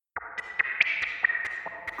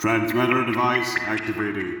Transmitter device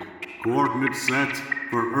activated. Coordinates set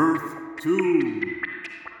for Earth 2.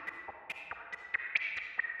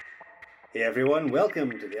 Hey everyone, welcome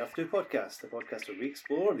to the Earth 2 podcast, the podcast where we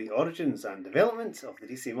explore the origins and development of the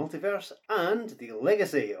DC multiverse and the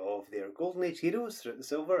legacy of their Golden Age heroes throughout the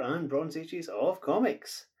Silver and Bronze Ages of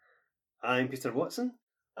comics. I'm Peter Watson.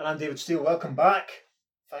 And I'm David Steele. Welcome back.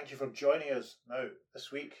 Thank you for joining us. Now,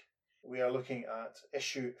 this week we are looking at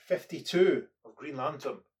issue 52 of Green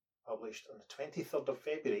Lantern, published on the 23rd of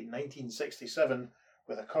February 1967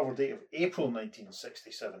 with a cover date of April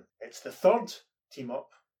 1967. It's the third team-up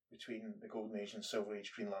between the Golden Age and Silver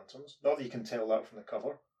Age Green Lanterns. Not that you can tell that from the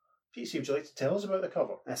cover. PC, would you like to tell us about the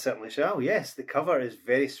cover? I certainly shall, yes. The cover is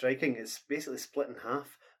very striking. It's basically split in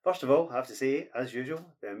half. First of all, I have to say, as usual,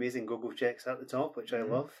 the amazing go-go checks at the top, which I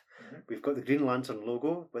love. We've got the Green Lantern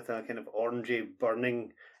logo with a kind of orangey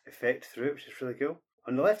burning effect through it, which is really cool.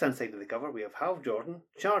 On the left-hand side of the cover, we have Hal Jordan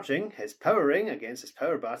charging his power ring against his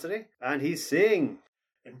power battery, and he's saying,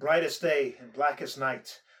 "In brightest day, in blackest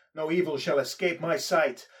night, no evil shall escape my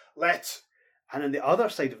sight. Let..." And on the other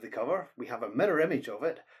side of the cover, we have a mirror image of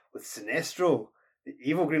it with Sinestro, the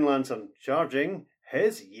evil Green Lantern, charging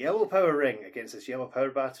his yellow power ring against his yellow power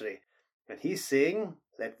battery. And he's saying,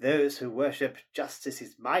 "Let those who worship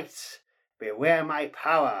justice's might beware my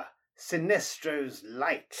power, Sinestro's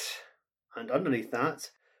light." And underneath that,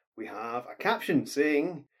 we have a caption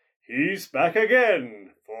saying, "He's back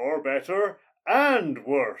again, for better and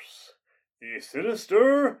worse. The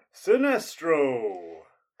sinister Sinestro."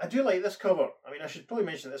 I do like this cover. I mean, I should probably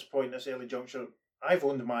mention at this point, this early juncture, I've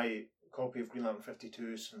owned my copy of Green Lantern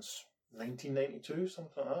 52 since 1992,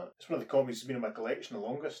 something like that. It's one of the comics that's been in my collection the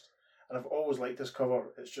longest, and I've always liked this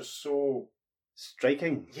cover. It's just so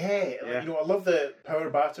striking. Yeah. Like, I love the power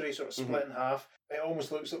battery sort of split in half. It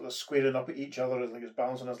almost looks like they're squaring up at each other, like it's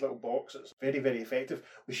balanced on this little box. It's very, very effective.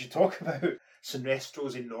 We should talk about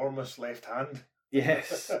Sinestro's enormous left hand.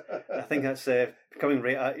 Yes, I think that's coming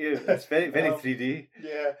right at you. It's very, very 3D.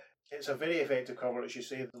 Yeah, it's a very effective cover. As you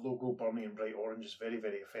say, the logo burning in bright orange is very,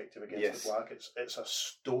 very effective against the black. It's a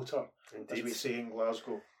stoater, as we say in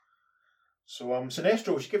Glasgow. So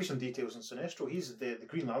Sinestro, we should give you some details on Sinestro. He's the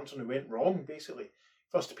Green Lantern who went wrong, basically.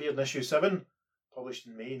 First appeared in issue 7, published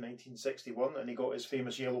in May 1961, and he got his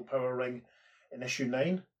famous yellow power ring in issue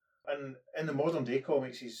 9. And in the modern day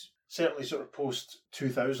comics, he's certainly sort of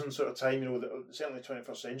post-2000 sort of time, certainly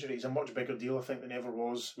 21st century. He's a much bigger deal, I think, than ever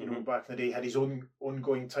was, back in the day. Had his own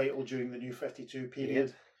ongoing title during the New 52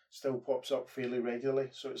 period. Still pops up fairly regularly.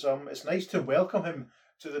 So it's nice to welcome him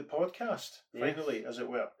to the podcast, finally, as it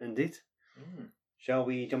were. Indeed. Shall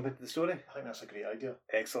we jump into the story? I think that's a great idea.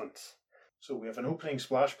 Excellent. So we have an opening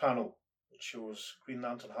splash panel which shows Green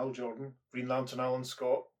Lantern Hal Jordan, Green Lantern Alan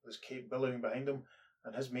Scott, with his cape billowing behind him,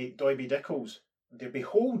 and his mate Doiby Dickles. They're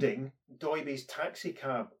beholding Doiby's taxi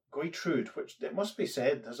cab, Goitrude, which, it must be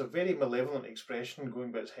said, has a very malevolent expression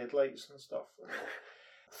going by its headlights and stuff.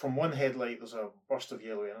 From one headlight there's a burst of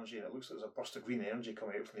yellow energy, and it looks like there's a burst of green energy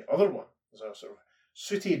coming out from the other one. There's a sort of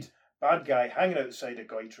suited bad guy hanging out the side of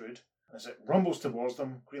Goitrude. As it rumbles towards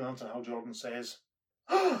them, Green Lantern Hal Jordan says,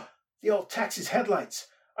 "Ah, the old taxi's headlights!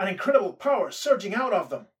 An incredible power surging out of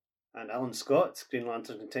them!" And Alan Scott, Green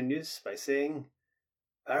Lantern, continues by saying,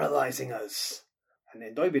 "Paralysing us." And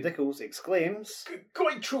then Doiby Dickles exclaims,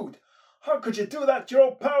 "Goitrude! How could you do that to your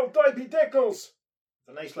old pal Doiby Dickles?"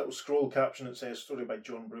 With a nice little scroll caption that says, "Story by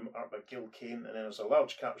John Broome, art by Gil Kane," and then there's a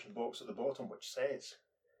large caption box at the bottom which says,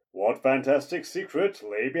 "What fantastic secret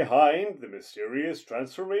lay behind the mysterious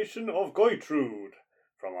transformation of Goitrude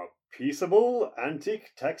from a peaceable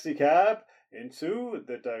antique taxicab into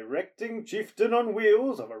the directing chieftain on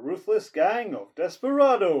wheels of a ruthless gang of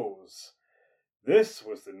desperados? This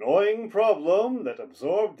was the gnawing problem that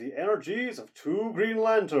absorbed the energies of two Green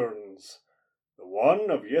Lanterns, the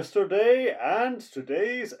one of yesterday and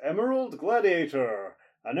today's Emerald Gladiator,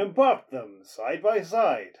 and embarked them side by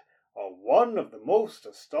side on one of the most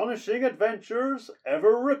astonishing adventures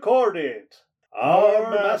ever recorded. Our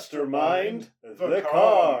Mastermind the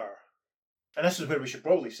Car." And this is where we should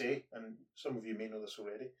probably say, and some of you may know this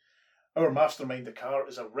already, Our Mastermind the Car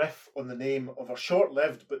is a riff on the name of a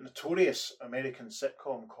short-lived but notorious American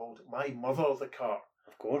sitcom called My Mother the Car.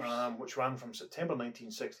 Of course. Which ran from September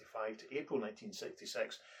 1965 to April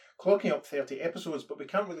 1966, clocking up 30 episodes, but we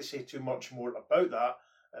can't really say too much more about that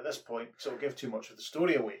at this point because it'll give too much of the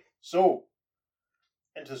story away. So,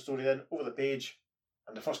 into the story then, over the page,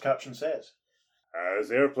 and the first caption says,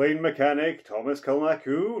 "As airplane mechanic Thomas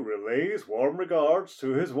Kilmacu relays warm regards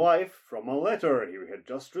to his wife from a letter he had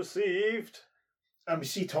just received." And we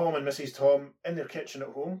see Tom and Mrs. Tom in their kitchen at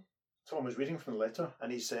home. Tom is reading from the letter,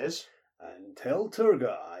 and he says, And tell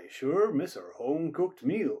Turga I sure miss her home-cooked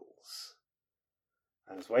meals.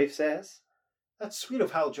 And his wife says, That's sweet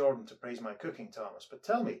of Hal Jordan to praise my cooking, Thomas, but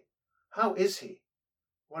tell me, how is he?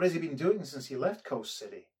 What has he been doing since he left Coast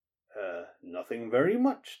City? Nothing very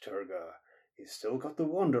much, Turga. He's still got the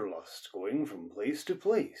wanderlust going from place to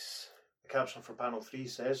place. The caption for panel 3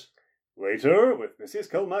 says, Later, with Mrs.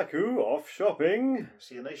 Kilmacoo off shopping. We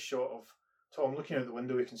see a nice shot of Tom looking out the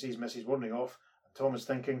window. We can see his missus wandering off, and Tom is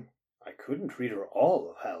thinking, I couldn't read her all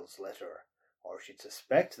of Hal's letter, or she'd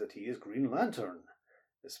suspect that he is Green Lantern,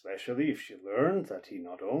 especially if she learned that he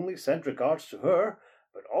not only sent regards to her,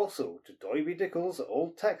 but also to Doiby Dickle's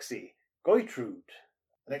old taxi, Goitrude.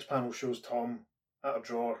 The next panel shows Tom at a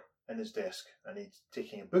drawer in his desk, and he's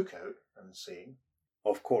taking a book out and saying,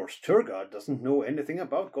 Of course, Turga doesn't know anything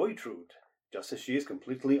about Goitrude, just as she is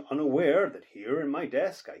completely unaware that here in my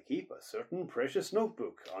desk I keep a certain precious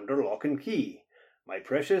notebook under lock and key, my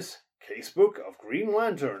precious casebook of Green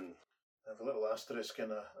Lantern. And a little asterisk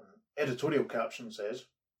in an editorial caption says,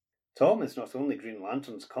 Tom is not only Green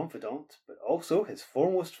Lantern's confidant, but also his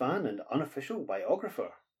foremost fan and unofficial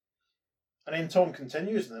biographer. And then Tom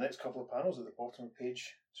continues in the next couple of panels at the bottom of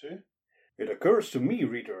page 2. It occurs to me,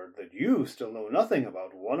 reader, that you still know nothing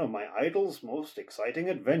about one of my idol's most exciting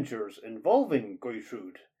adventures involving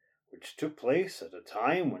Goitrude, which took place at a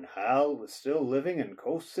time when Hal was still living in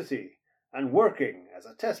Coast City and working as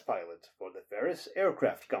a test pilot for the Ferris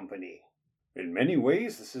Aircraft Company. In many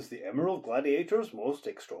ways, this is the Emerald Gladiator's most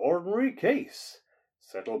extraordinary case.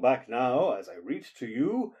 Settle back now as I read to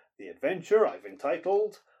you the adventure I've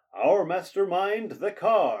entitled Our Mastermind the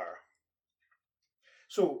Car.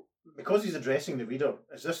 So, because he's addressing the reader,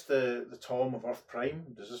 is this the Tom of Earth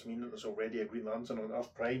Prime? Does this mean that there's already a Green Lantern on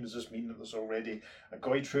Earth Prime? Does this mean that there's already a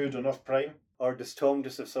Goitrude on Earth Prime? Or does Tom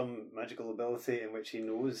just have some magical ability in which he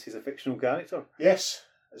knows he's a fictional character? Yes.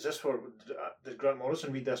 Is this where did Grant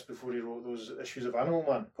Morrison read this before he wrote those issues of Animal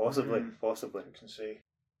Man? Possibly, possibly. You can say.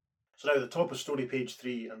 So now the top of story page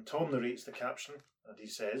 3, and Tom narrates the caption, and he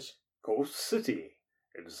says, Coast City,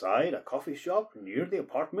 inside a coffee shop near the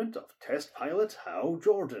apartment of test pilot Hal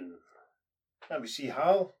Jordan. Now we see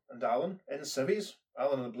Hal and Alan in civvies,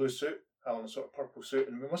 Alan in a blue suit, Hal in a sort of purple suit,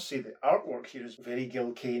 and we must say the artwork here is very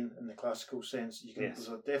Gil Kane in the classical sense. There's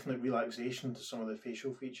a definite relaxation to some of the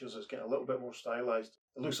facial features. It's getting a little bit more stylised.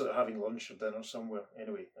 It looks like they're having lunch or dinner somewhere.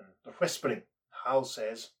 Anyway, and they're whispering. Hal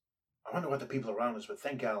says, I wonder what the people around us would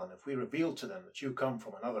think, Alan, if we revealed to them that you come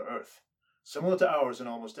from another Earth, similar to ours in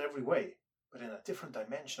almost every way, but in a different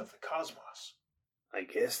dimension of the cosmos. I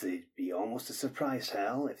guess they'd be almost as surprised,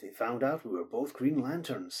 Hal, if they found out we were both Green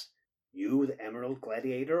Lanterns. You, the Emerald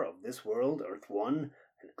Gladiator of this world, Earth 1,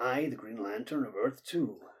 and I, the Green Lantern of Earth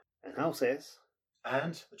 2. And Hal says,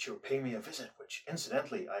 And that you're paying me a visit, which,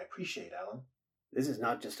 incidentally, I appreciate, Alan. This is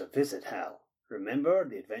not just a visit, Hal. Remember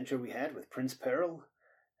the adventure we had with Prince Peril?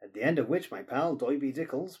 At the end of which my pal Doiby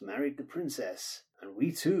Dickles married the princess, and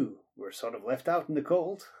we too were sort of left out in the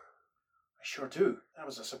cold. I sure do. That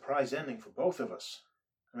was a surprise ending for both of us.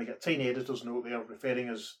 And we get a tiny editor's note there referring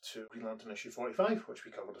us to Green Lantern issue 45, which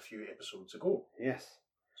we covered a few episodes ago. Yes.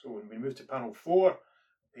 So when we move to panel 4,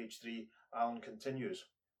 page 3, Alan continues.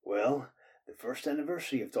 Well, the first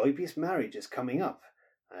anniversary of Doiby's marriage is coming up,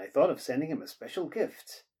 and I thought of sending him a special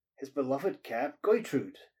gift, his beloved cap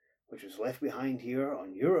Goitrude, which was left behind here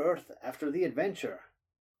on your Earth after the adventure.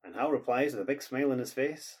 And Hal replies with a big smile on his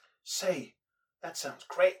face, Say, that sounds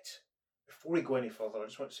great. Before we go any further, I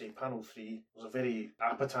just want to say panel 3 was a very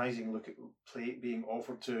appetising look at plate being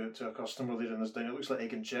offered to a customer there in this diner. It looks like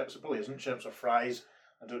egg and chips. It probably isn't chips or fries.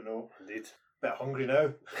 I don't know. Indeed. Bit hungry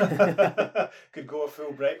now. Could go a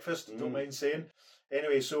full breakfast, don't mind saying.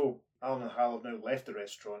 Anyway, so Alan and Hal have now left the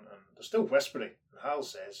restaurant and they're still whispering. And Hal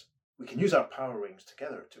says, we can use our power rings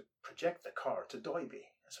together to project the car to Doiby.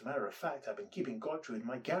 As a matter of fact, I've been keeping Goitrude in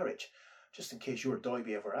my garage, just in case your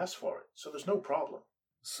Doiby ever asks for it, so there's no problem.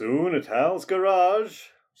 Soon at Hal's garage.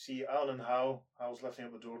 See Alan and Hal. Hal's lifting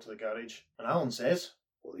up the door to the garage. And Alan says,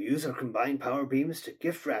 we'll use our combined power beams to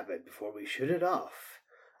gift wrap it before we shoot it off.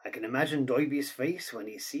 I can imagine Doiby's face when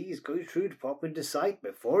he sees Goitrude pop into sight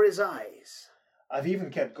before his eyes. I've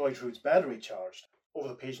even kept Goitrude's battery charged. Over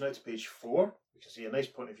the page now to page 4, we can see a nice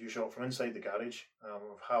point of view shot from inside the garage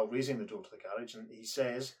of Hal raising the door to the garage, and he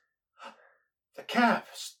says, the cab!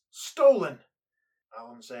 Stolen!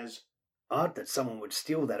 Alan says, odd that someone would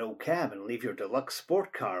steal that old cab and leave your deluxe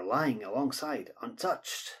sport car lying alongside,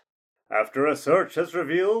 untouched. After a search has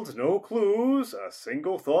revealed no clues, a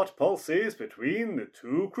single thought pulses between the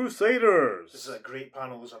two crusaders. This is a great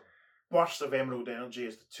panel. There's a burst of emerald energy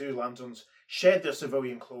as the two lanterns shed their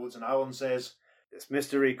civilian clothes, and Alan says, This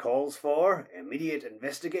mystery calls for immediate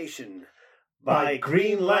investigation by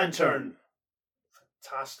Green Lantern.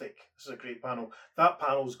 Fantastic. This is a great panel. That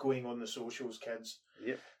panel's going on the socials, kids.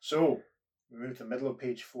 Yep. So, we move to the middle of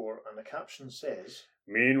page 4, and the caption says,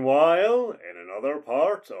 Meanwhile, in another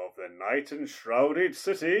part of the night-enshrouded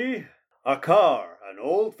city, a car, an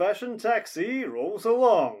old-fashioned taxi, rolls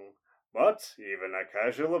along. But even a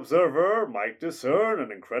casual observer might discern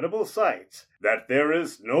an incredible sight, that there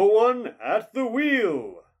is no one at the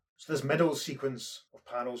wheel. So this middle sequence of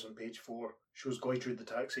panels on page 4 shows Goitrude the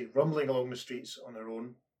taxi rumbling along the streets on her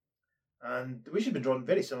own. And the way she's been drawn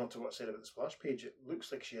very similar to what I said about the splash page. It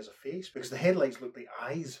looks like she has a face, because the headlights look like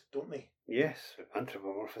eyes, don't they? Yes,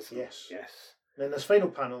 anthropomorphism. Yes. Yes. And in this final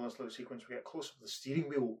panel, in this little sequence, we get close up to the steering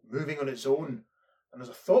wheel moving on its own. And there's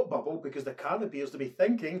a thought bubble because the car appears to be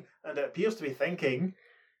thinking, and it appears to be thinking,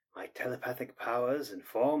 my telepathic powers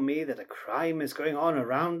inform me that a crime is going on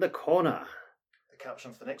around the corner. The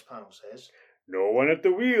caption for the next panel says, no one at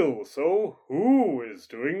the wheel, so who is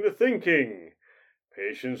doing the thinking?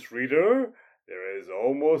 Patience, reader, there is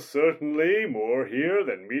almost certainly more here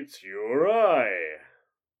than meets your eye.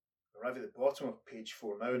 We arrive at the bottom of page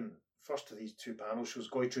 4 now, and first of these two panels shows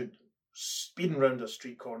Goitrude speeding round a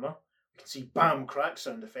street corner. We can see bam, crack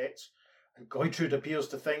sound effects, and Goitrude appears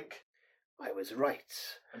to think, I was right.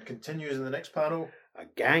 And continues in the next panel, a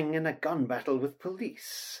gang in a gun battle with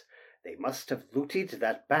police. They must have looted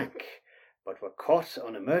that bank, but were caught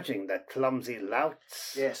on emerging, that clumsy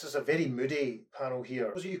louts. Yes, there's a very moody panel here.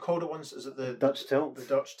 What was it you called it once? Is it the Dutch tilt? The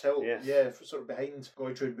Dutch tilt, yes. Yeah, sort of behind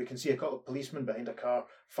Goitrude. We can see a couple of policemen behind a car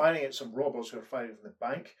firing at some robbers who are firing from the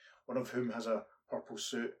bank, one of whom has a purple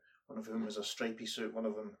suit, one of whom has a stripy suit, one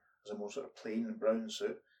of them has a more sort of plain and brown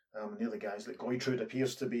suit. And they're the guys that Goitrude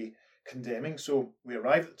appears to be condemning. So we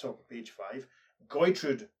arrive at the top of page 5.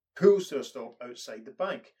 Goitrude pulls to a stop outside the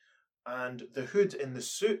bank, and the hood in the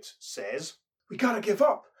suit says, we gotta give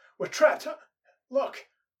up. We're trapped. Look,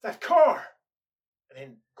 that car. And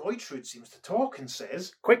then Goitrude seems to talk and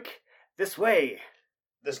says, quick, this way.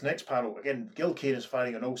 This next panel, again, Gil Kane is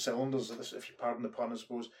firing on all cylinders, if you pardon the pun, I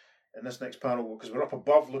suppose, in this next panel, because we're up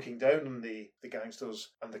above looking down on the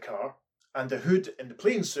gangsters and the car. And the hood in the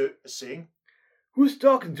plain suit is saying, who's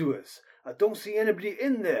talking to us? I don't see anybody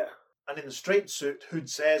in there. And in the striped suit, Hood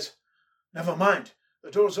says, never mind,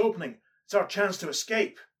 the door's opening. It's our chance to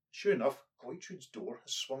escape. Sure enough, Goitrude's door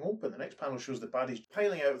has swung open. The next panel shows the baddies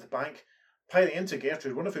piling out of the bank, piling into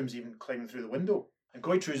Gertrude, one of whom's even climbing through the window. And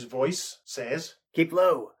Goitrude's voice says, keep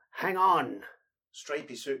low, hang on.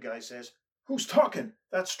 Stripy suit guy says, who's talking?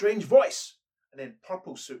 That strange voice. And then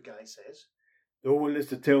purple suit guy says, no one is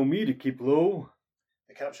to tell me to keep low.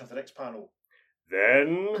 The caption for the next panel,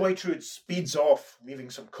 then Goitrude speeds off, leaving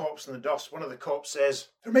some cops in the dust. One of the cops says,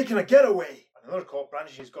 they're making a getaway. Another cop,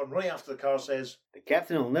 brandishing his gun, running after the car, says, the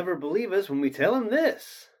captain will never believe us when we tell him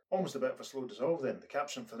this. Almost a bit of a slow dissolve then. The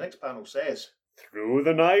caption for the next panel says, through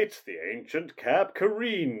the night the ancient cab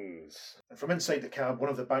careens. And from inside the cab, one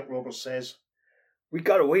of the bank robbers says, we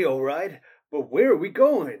got away all right, but where are we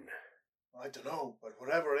going? I don't know, but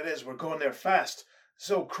wherever it is, we're going there fast,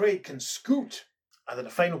 so Craig can scoot. And in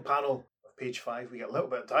the final panel of page 5, we get a little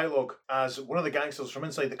bit of dialogue as one of the gangsters from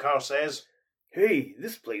inside the car says, hey,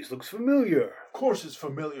 this place looks familiar. Of course it's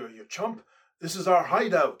familiar, you chump. This is our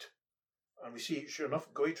hideout. And we see, sure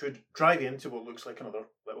enough, Goitrude driving into what looks like another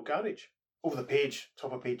little garage. Over the page,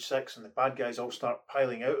 top of page 6, and the bad guys all start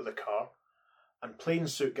piling out of the car. And plain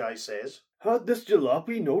suit guy says, how'd this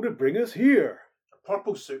jalopy know to bring us here? A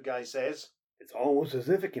purple suit guy says, it's almost as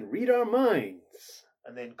if it can read our minds.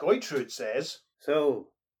 And then Goitrude says, so,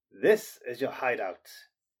 this is your hideout.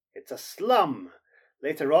 It's a slum.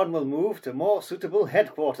 Later on we'll move to more suitable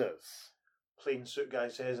headquarters. Plain suit guy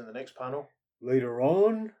says in the next panel. Later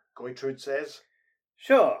on? Goitrude says,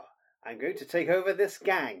 sure, I'm going to take over this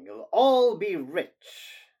gang. You'll all be rich.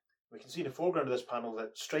 We can see in the foreground of this panel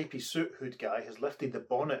that stripy suit hood guy has lifted the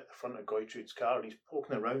bonnet at the front of Goitrude's car, and he's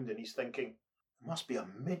poking around and he's thinking, there must be a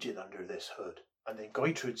midget under this hood. And then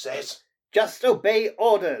Goitrude says, just obey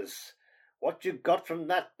orders. What you got from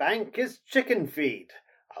that bank is chicken feed.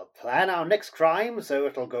 I'll plan our next crime so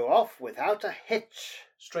it'll go off without a hitch.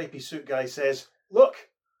 Stripy suit guy says, look,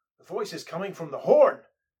 the voice is coming from the horn.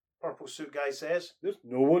 Purple suit guy says, there's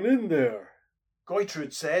no one in there.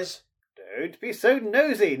 Goitrude says, don't be so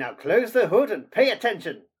nosy. Now close the hood and pay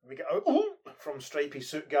attention. We get out from stripy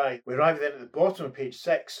suit guy. We arrive then at the bottom of page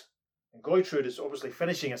 6. And Goitrude is obviously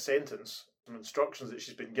finishing a sentence, some instructions that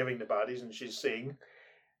she's been giving the baddies, and she's saying,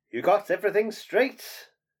 you got everything straight?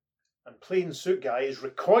 And plain suit guy is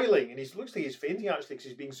recoiling, and he looks like he's fainting actually because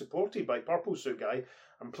he's being supported by purple suit guy.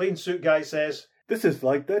 And plain suit guy says, This is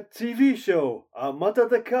like that TV show, Mastermind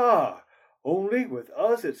the Car. Only with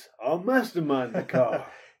us, it's Mastermind the Car.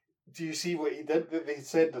 Do you see what he did? They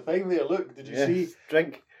said the thing there. Look, did you see?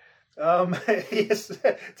 Drink. Yes,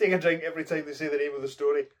 take a drink every time they say the name of the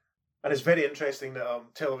story. And it's very interesting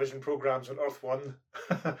that television programmes on Earth 1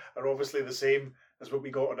 are obviously the same as what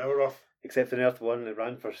we got on our Earth. Except on Earth 1, it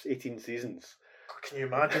ran for 18 seasons. Can you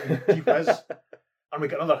imagine? Gee whiz. And we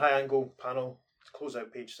got another high angle panel to close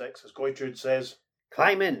out page 6, as Goitrude says,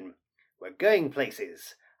 "Climb in. We're going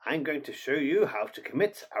places. I'm going to show you how to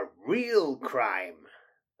commit a real crime."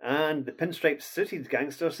 And the pinstripe suited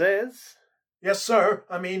gangster says, "Yes, sir.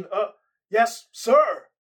 Yes, sir."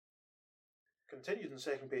 Continued on the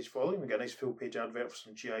second page following, we get a nice full page advert for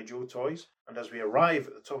some G.I. Joe toys. And as we arrive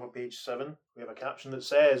at the top of page 7, we have a caption that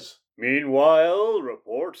says, "Meanwhile,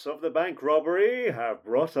 reports of the bank robbery have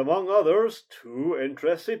brought, among others, 2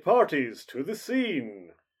 interested parties to the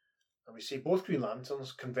scene." And we see both Green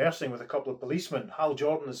Lanterns conversing with a couple of policemen. Hal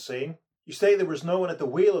Jordan is saying, "You say there was no one at the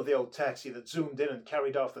wheel of the old taxi that zoomed in and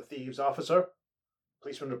carried off the thieves, officer?"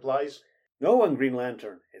 Policeman replies, "No one, Green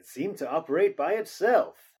Lantern. It seemed to operate by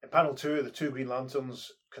itself." In panel 2, the 2 Green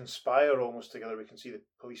Lanterns conspire almost together. We can see the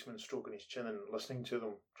policeman stroking his chin and listening to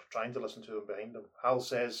them, trying to listen to them behind him. Hal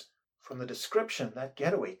says, "From the description, that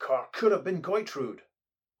getaway car could have been Goitrude."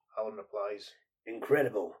 Alan replies,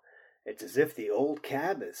 "Incredible. It's as if the old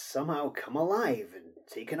cab has somehow come alive and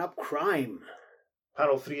taken up crime."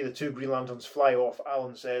 Panel 3, the 2 Green Lanterns fly off.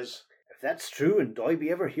 Alan says, "If that's true and Doiby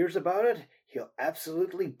ever hears about it, he'll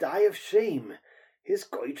absolutely die of shame. Is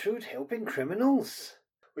Goitrude helping criminals?"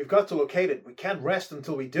 "We've got to locate it. We can't rest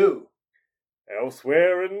until we do."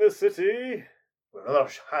 Elsewhere in the city, With another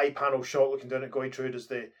high panel shot looking down at Goitrude as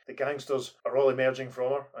the gangsters are all emerging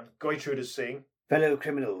from her, and Goitrude is saying, "Fellow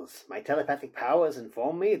criminals, my telepathic powers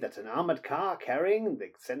inform me that an armoured car carrying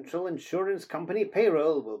the Central Insurance Company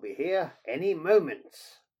payroll will be here any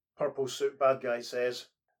moment." Purple suit bad guy says,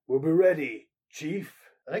 "We'll be ready, Chief."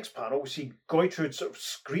 The next panel, we see Goitrude sort of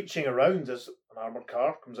screeching around as an armoured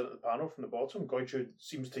car comes into the panel from the bottom. Goitrude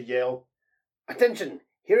seems to yell, "Attention,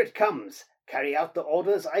 here it comes. Carry out the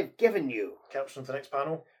orders I've given you." Caption for the next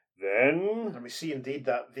panel. Then, And we see indeed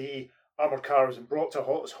that the armoured car is brought to a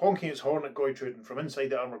halt, is honking its horn at Goitrude, and from inside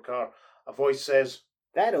the armoured car, a voice says,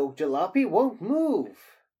 "That old jalopy won't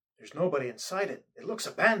move." "There's nobody inside it. It looks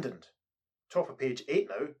abandoned." Top of page 8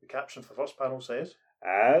 now, the caption for the first panel says,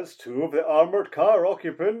 as 2 of the armoured car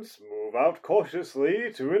occupants move out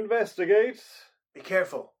cautiously to investigate, "Be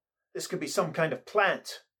careful. This could be some kind of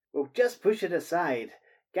plant." "We'll just push it aside.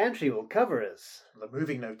 Gantry will cover us." They're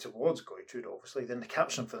moving now towards Goitrude, obviously. Then the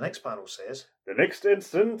caption for the next panel says, the next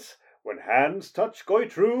instant, when hands touch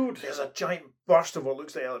Goitrude, "There's a giant burst of what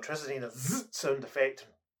looks like electricity and a zzz sound effect,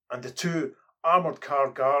 and the 2 armoured car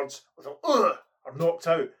guards with an ugh are knocked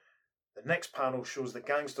out." The next panel shows the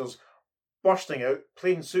gangsters bursting out.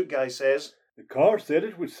 Plain suit guy says, the car said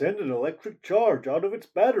it would send an electric charge out of its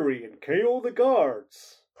battery and KO the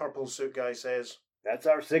guards. Purple suit guy says, "That's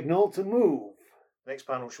our signal to move." Next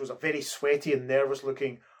panel shows a very sweaty and nervous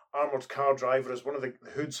looking armoured car driver as one of the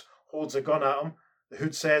hoods holds a gun at him. The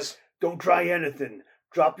hood says, "Don't try anything.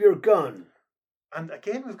 Drop your gun." and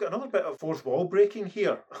again we've got another bit of fourth wall breaking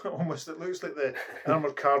here. Almost it looks like the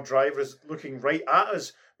armoured car driver is looking right at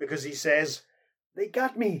us because he says, "They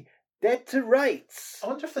got me. Dead to rights." I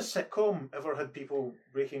wonder if the sitcom ever had people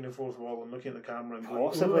breaking the fourth wall and looking at the camera and going,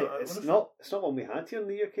 Possibly. "Ooh, It's not one we had here in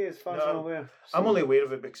the UK as far as I'm aware. So. I'm only aware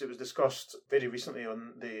of it because it was discussed very recently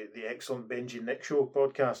on the excellent Benji Nick Show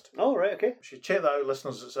podcast. Oh, right, okay. You should check that out,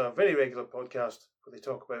 listeners. It's a very regular podcast where they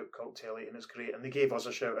talk about cult telly and it's great. And they gave us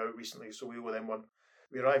a shout out recently, so we owe them one.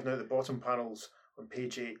 We arrive now at the bottom panels on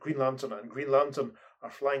page 8. Green Lantern and Green Lantern are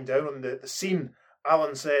flying down on the scene.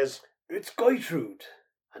 Alan says, "It's Goitrude."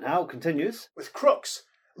 And Hal continues, "With crooks,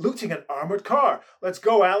 looting an armoured car. Let's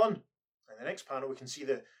go, Alan." In the next panel, we can see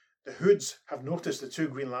the hoods have noticed the 2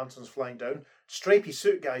 Green Lanterns flying down. Stripy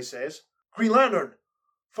suit guy says, "Green Lantern,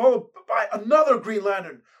 followed by another Green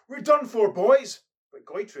Lantern. We're done for, boys." But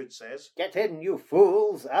Goitrude says, "Get in, you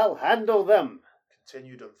fools. I'll handle them."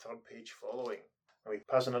 Continued on third page following. And we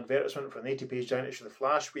pass an advertisement from the 80-page giant issue of The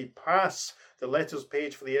Flash. We pass the letters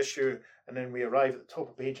page for the issue, and then we arrive at the top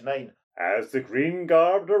of page 9. As the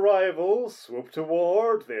green-garbed arrivals swoop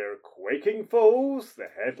toward their quaking foes, the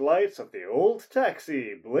headlights of the old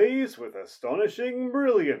taxi blaze with astonishing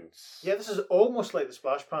brilliance. Yeah, this is almost like the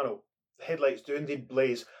splash panel. The headlights do indeed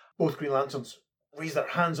blaze. Both Green Lanterns raise their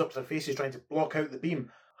hands up to their faces trying to block out the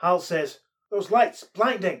beam. Hal says, "Those lights,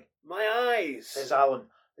 blinding." "My eyes," says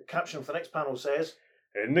Alan. The caption for the next panel says,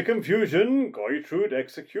 In the confusion, Goitrude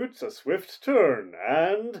executes a swift turn,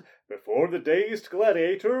 and, before the dazed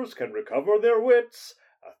gladiators can recover their wits,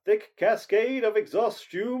 a thick cascade of exhaust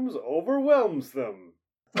fumes overwhelms them.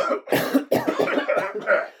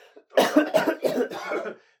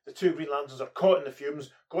 The two Green Lanterns are caught in the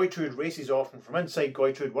fumes. Goitrude races off, and from inside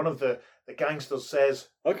Goitrude, one of the gangsters says,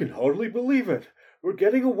 "I can hardly believe it. We're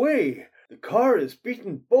getting away. The car has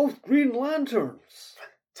beaten both Green Lanterns."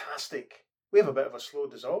 Fantastic. We have a bit of a slow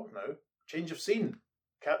dissolve now. Change of scene.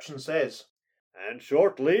 Caption says, "And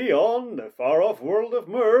shortly on the far-off world of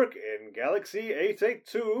Merc in Galaxy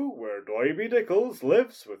 882, where Doiby Dickles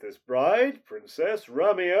lives with his bride, Princess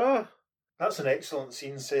Ramia." That's an excellent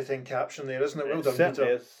scene-setting caption there, isn't it? Well done, Certainly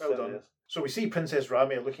Peter. is, Well done. So we see Princess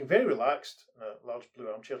Ramia looking very relaxed in a large blue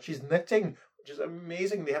armchair. She's knitting, which is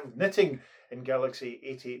amazing. They have knitting in Galaxy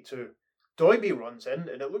 882. Doiby runs in,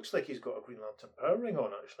 and it looks like he's got a Green Lantern power ring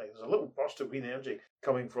on, actually. There's a little burst of green energy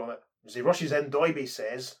coming from it. As he rushes in, Doiby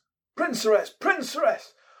says,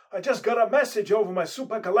 Princess! I just got a message over my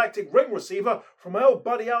super galactic ring receiver from my old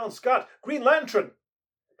buddy Alan Scott, Green Lantern.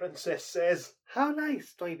 The Princess says, "How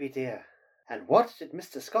nice, Doiby dear. And what did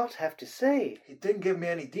Mr. Scott have to say?" "He didn't give me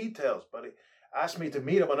any details, but he asked me to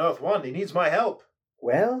meet him on Earth 1. He needs my help."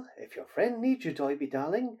 "Well, if your friend needs you, Doiby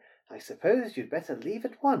darling, I suppose you'd better leave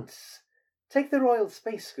at once. Take the Royal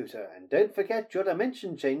Space Scooter, and don't forget your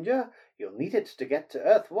dimension changer. You'll need it to get to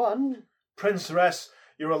Earth 1. "Princess,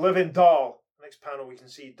 you're a living doll." Next panel we can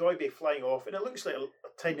see Doiby flying off, and it looks like a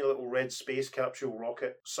tiny little red space capsule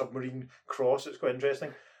rocket submarine cross. It's quite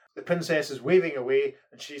interesting. The princess is waving away,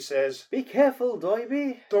 and she says, "Be careful,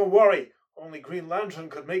 Doiby." "Don't worry, only Green Lantern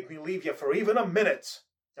could make me leave you for even a minute."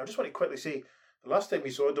 Now, I just want to quickly say, the last time we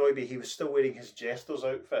saw Doiby, he was still wearing his Jester's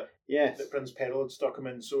outfit Yes. that Prince Peril had stuck him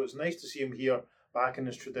in, so it's nice to see him here back in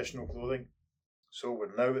his traditional clothing. So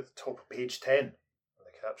we're now at the top of page 10, and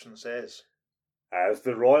the caption says, "As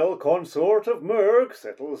the royal consort of Merc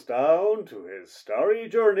settles down to his starry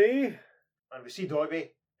journey." And we see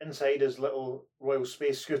Doiby inside his little Royal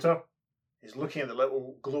Space Scooter. He's looking at the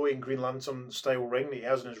little glowing Green Lantern style ring that he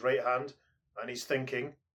has in his right hand, and he's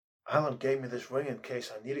thinking, "Alan gave me this ring in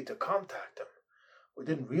case I needed to contact him. We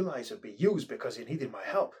didn't realise it'd be used because he needed my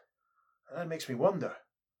help. And that makes me wonder,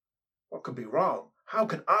 what could be wrong? How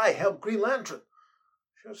can I help Green Lantern?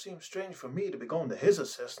 Sure seems strange for me to be going to his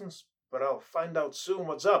assistance, but I'll find out soon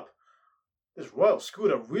what's up. This Royal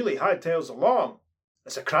Scooter really hightails along."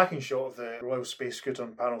 It's a cracking shot of the Royal Space Scooter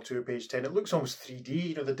on panel 2, page 10. It looks almost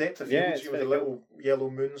 3D, the depth of field, with the little yellow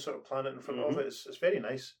moon sort of planet in front of it. It's very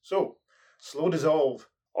nice. So, slow dissolve.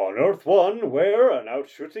 On Earth 1, where an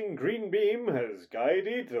outshooting green beam has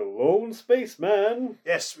guided the lone spaceman.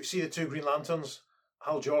 Yes, we see the two Green Lanterns.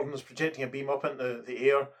 Hal Jordan is projecting a beam up into the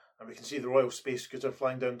air, and we can see the Royal Space Scooter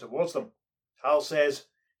flying down towards them. Hal says,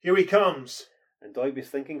 "Here he comes." And Doiby's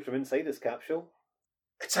thinking from inside his capsule,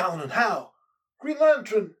 "It's Alan and Hal. Green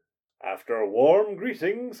Lantern." After warm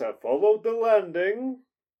greetings have followed the landing.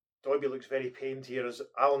 Doiby looks very pained here as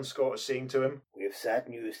Alan Scott is saying to him, "We have sad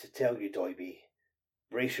news to tell you, Doiby.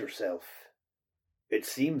 Brace yourself. It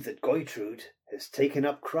seems that Goitrude has taken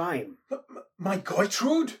up crime." "My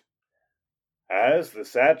Goitrude?" As the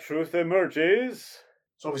sad truth emerges.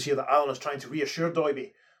 It's obvious here that Alan is trying to reassure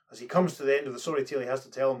Doiby. As he comes to the end of the story tale, he has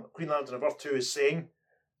to tell him Green Lantern of Earth 2 is saying,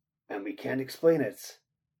 "And we can't explain it.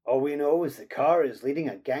 All we know is the car is leading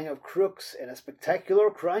a gang of crooks in a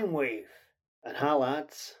spectacular crime wave." And Hal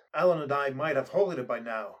adds, "Alan and I might have halted by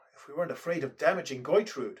now if we weren't afraid of damaging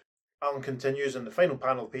Goitrude." Alan continues in the final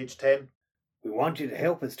panel, page 10. "We want you to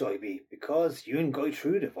help us, Doiby, because you and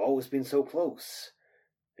Goitrude have always been so close.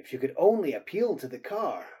 If you could only appeal to the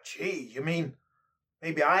car." "Gee, you mean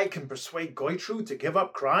maybe I can persuade Goitrude to give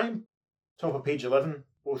up crime?" Top of page 11,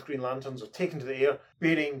 both Green Lanterns are taken to the air,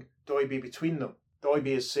 bearing Doiby between them.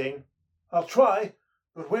 Doiby is saying, "I'll try,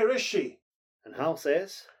 but where is she?" And Hal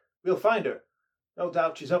says, "We'll find her. No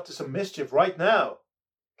doubt she's up to some mischief right now."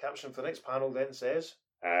 Caption for the next panel then says,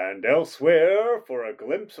 "And elsewhere, for a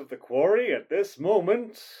glimpse of the quarry at this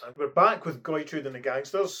moment." And we're back with Goitrude and the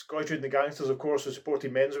Gangsters. Goitrude and the Gangsters, of course, who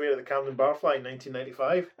supported menswear at the Camden Barfly in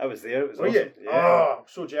 1995. I was there. It was Were awesome. you? Oh, I'm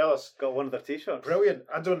so jealous. Got one of their t-shirts. Brilliant.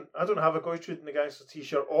 I don't have a Goitrude and the Gangsters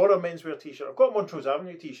t-shirt or a menswear t-shirt. I've got a Montrose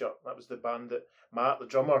Avenue t-shirt. That was the band that Matt, the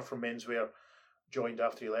drummer from menswear, joined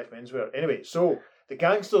after he left menswear. Anyway, so the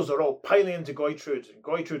Gangsters are all piling into Goitrude, and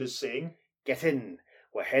Goitrude is saying, "Get in.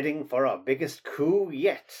 We're heading for our biggest coup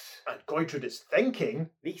yet." and Goitrude is thinking,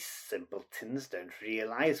 These simpletons don't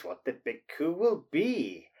realise what the big coup will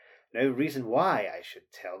be. No reason why I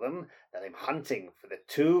should tell them that I'm hunting for the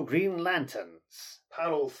 2 Green Lanterns.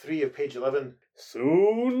 Panel 3 of page 11.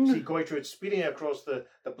 Soon? See Goitrude speeding across the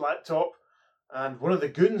blacktop, and one of the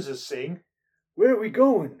goons is saying, "Where are we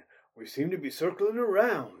going? We seem to be circling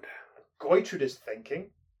around." Goitrude is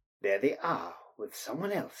thinking, "There they are, with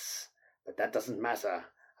someone else. But that doesn't matter.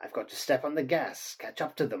 I've got to step on the gas, catch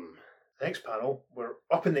up to them." Next panel, we're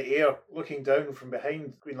up in the air, looking down from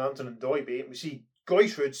behind Green Lantern and Doiby, and we see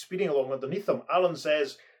Goitrude speeding along underneath them. Alan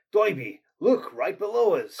says, "Doiby, look, right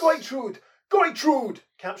below us." "Goitrude! Goitrude!"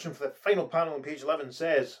 Caption for the final panel on page 11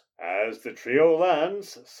 says, As the trio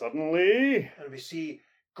lands, suddenly... and we see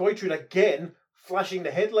Goitrude again flashing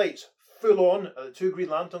the headlights full on at the 2 Green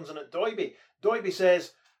Lanterns and at Doiby. Doiby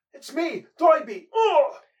says, "It's me, Doiby!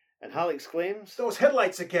 Oh!" And Hal exclaims, "Those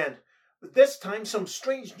headlights again! But this time some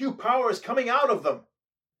strange new power is coming out of them."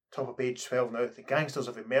 Top of page 12 now. The gangsters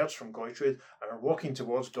have emerged from Goitrude and are walking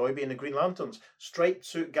towards Doiby and the Green Lanterns. Striped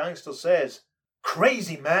suit gangster says,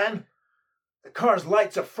 "Crazy, man! The car's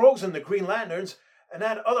lights have frozen the Green Lanterns and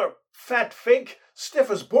that other fat fake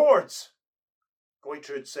stiff as boards."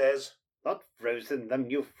 Goitrude says, "Not frozen them,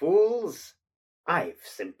 you fools. I've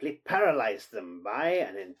simply paralyzed them by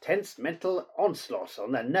an intense mental onslaught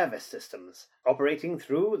on their nervous systems, operating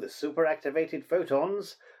through the superactivated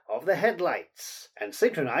photons of the headlights, and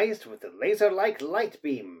synchronized with the laser-like light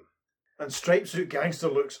beam." and Striped Suit Gangster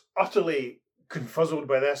looks utterly confuzzled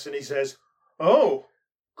by this, and he says, "Oh."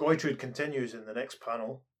 Goitrude continues in the next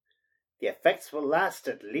panel. "The effects will last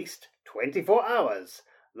at least 24 hours,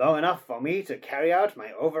 long enough for me to carry out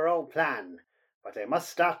my overall plan. But I must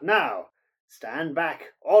start now. Stand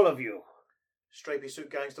back, all of you." Stripy Suit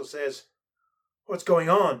Gangster says, "What's going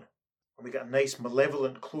on?" And we get a nice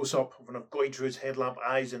malevolent close-up of one of Goitrude's headlamp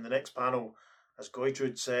eyes in the next panel, as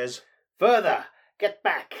Goitrude says, "Further, get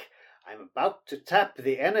back. I'm about to tap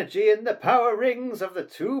the energy in the power rings of the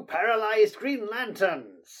 2 paralyzed Green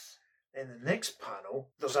Lanterns." in the next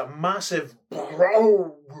panel, there's a massive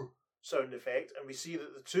BROW sound effect, and we see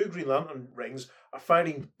that the 2 Green Lantern rings are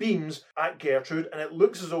firing beams at Gertrude, and it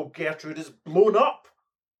looks as though Gertrude is blown up.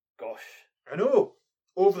 Gosh. I know.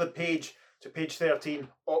 Over the page to page 13,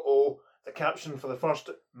 the caption for the first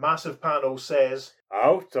massive panel says,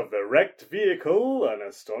 Out of the wrecked vehicle, an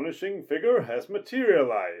astonishing figure has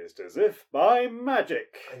materialized, as if by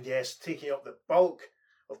magic. and yes, taking up the bulk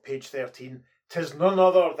of page 13, 'tis none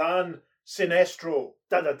other than Sinestro.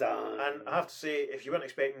 Da-da-da. And I have to say, if you weren't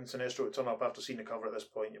expecting Sinestro to turn up after seeing the cover at this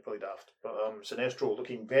point, you're probably daft. But Sinestro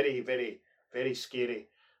looking very, very, very scary.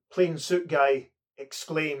 Plain suit guy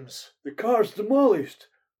exclaims. The car's demolished,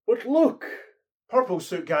 but look! Purple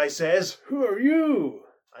suit guy says, Who are you?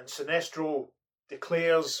 and Sinestro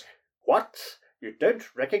declares, What? You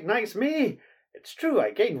don't recognize me? It's true,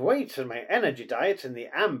 I gained weight on my energy diet in the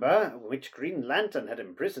amber in which Green Lantern had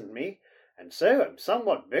imprisoned me, and so I'm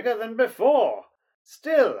somewhat bigger than before.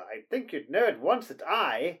 Still, I think you'd know at once that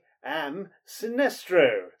I am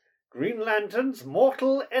Sinestro, Green Lantern's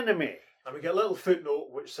mortal enemy. And we get a little footnote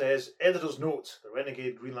which says, editor's note, the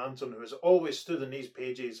renegade Green Lantern who has always stood in these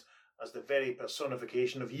pages as the very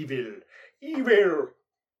personification of evil. Evil!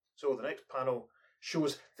 So the next panel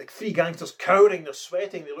shows the 3 gangsters cowering, they're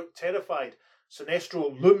sweating, they look terrified.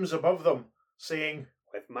 Sinestro looms above them, saying,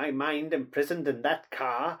 With my mind imprisoned in that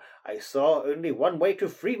car, I saw only one way to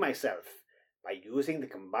free myself, by using the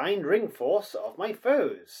combined ring force of my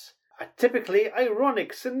foes. A typically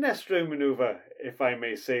ironic Sinestro maneuver, if I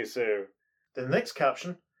may say so. The next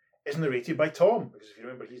caption is narrated by Tom, because if you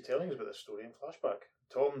remember, he's telling us about this story in flashback.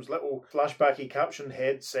 Tom's little flashbacky caption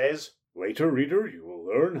head says, Later, reader, you will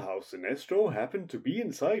learn how Sinestro happened to be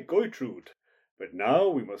inside Goitrude. But now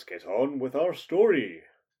we must get on with our story.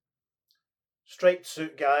 Striped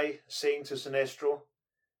suit guy saying to Sinestro,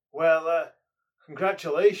 Well,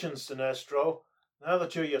 congratulations, Sinestro. Now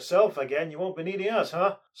that you're yourself again, you won't be needing us,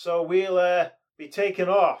 huh? So we'll be taking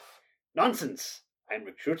off. Nonsense! I'm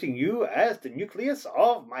recruiting you as the nucleus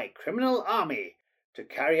of my criminal army to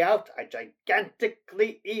carry out a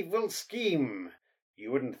gigantically evil scheme.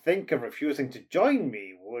 You wouldn't think of refusing to join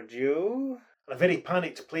me, would you? And a very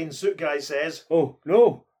panicked plain suit guy says, Oh,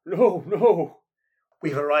 no, no, no.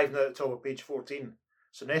 We've arrived now at the top of page 14.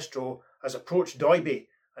 Sinestro has approached Doiby,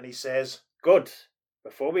 and he says, Good.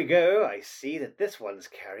 Before we go, I see that this one's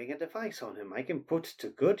carrying a device on him I can put to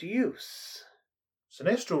good use.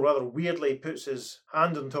 Sinestro rather weirdly puts his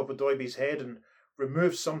hand on top of Doiby's head and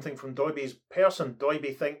removes something from Doiby's person.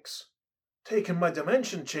 Doiby thinks, Taking my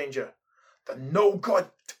dimension changer. The no good.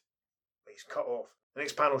 He's cut off. The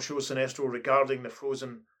next panel shows Sinestro regarding the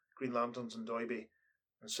frozen Green Lanterns and Doiby.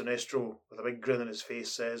 And Sinestro, with a big grin on his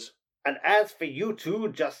face, says, And as for you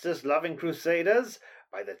two justice-loving crusaders,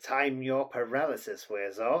 by the time your paralysis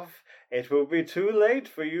wears off, it will be too late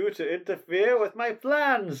for you to interfere with my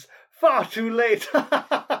plans. Far too late.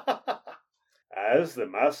 As the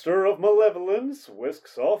Master of Malevolence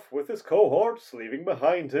whisks off with his cohorts, leaving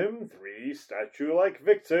behind him 3 statue-like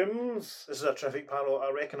victims. This is a terrific panel.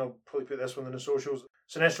 I reckon I'll probably put this one in the socials.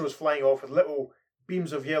 Sinestro is flying off with little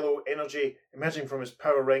beams of yellow energy emerging from his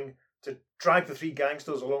power ring to drag the 3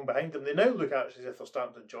 gangsters along behind them. They now look actually as if they're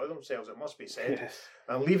starting to enjoy themselves, it must be said. Yes.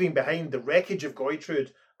 And leaving behind the wreckage of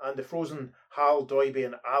Goitrude and the frozen Hal, Doiby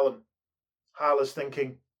and Alan. Hal is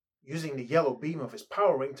thinking, using the yellow beam of his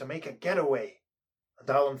power ring to make a getaway. And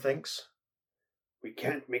Alan thinks, we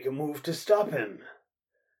can't make a move to stop him.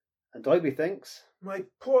 And Doiby thinks, my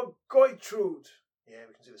poor Goitrude. Yeah,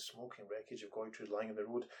 we can see the smoking wreckage of Goitrude lying in the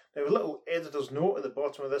road. Now, a little editor's note at the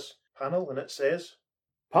bottom of this panel, and it says,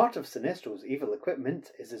 part of Sinestro's evil equipment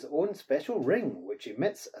is his own special ring, which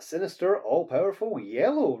emits a sinister, all-powerful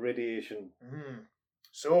yellow radiation.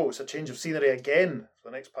 So, it's a change of scenery again for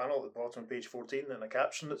the next panel at the bottom of page 14, and a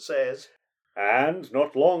caption that says, and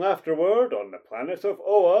not long afterward, on the planet of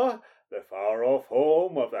Oa, the far-off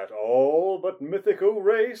home of that all but mythical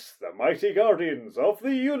race, the mighty Guardians of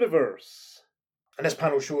the Universe. And this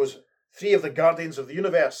panel shows 3 of the Guardians of the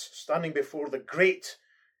Universe standing before the great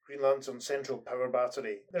Green Lantern central power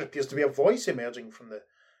battery. There appears to be a voice emerging from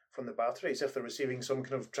the battery, as if they're receiving some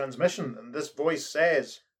kind of transmission, and this voice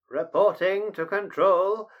says, reporting to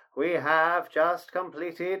Control, we have just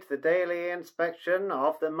completed the daily inspection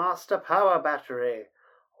of the master power battery.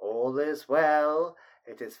 All is well.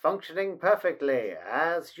 It is functioning perfectly,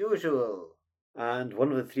 as usual. And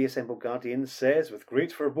one of the 3 assembled Guardians says with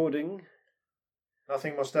great foreboding,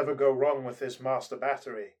 nothing must ever go wrong with this master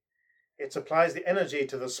battery. It supplies the energy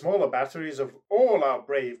to the smaller batteries of all our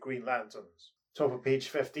brave Green Lanterns. Top of page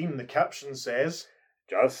 15, the caption says,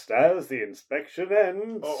 just as the inspection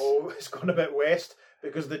ends... Uh-oh, it's gone a bit west,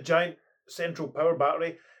 because the giant central power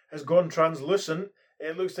battery has gone translucent.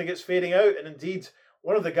 It looks like it's fading out, and indeed,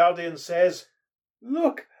 one of the Guardians says,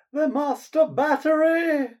 look, the master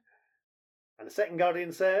battery! And the second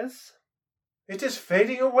Guardian says, it is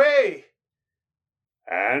fading away!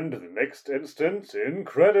 And the next instant,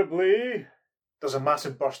 incredibly, there's a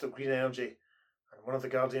massive burst of green energy, and one of the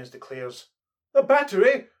Guardians declares, the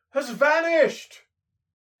battery has vanished!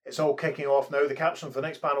 It's all kicking off now. The caption for the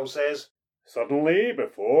next panel says, suddenly,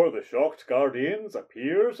 before the shocked Guardians,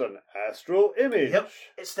 appears an astral image. Yep,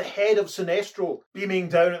 it's the head of Sinestro beaming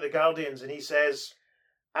down at the Guardians, and he says,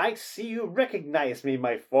 I see you recognize me,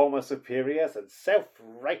 my former superiors and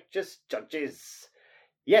self-righteous judges.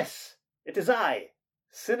 Yes, it is I,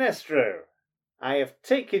 Sinestro. I have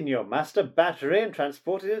taken your master battery and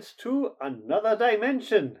transported it to another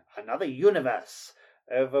dimension, another universe,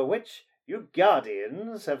 over which you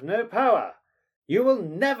Guardians have no power. You will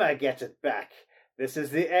never get it back. This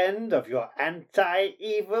is the end of your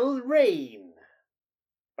anti-evil reign.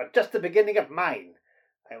 But just the beginning of mine.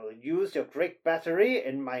 I will use your great battery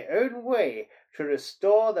in my own way to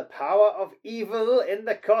restore the power of evil in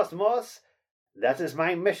the cosmos. That is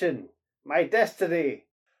my mission, my destiny.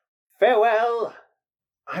 Farewell.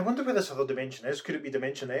 I wonder where this other dimension is. Could it be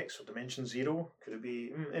Dimension X or Dimension Zero? Could it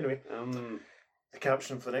be... Anyway. The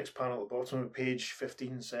caption for the next panel at the bottom of page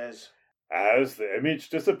 15 says, as the image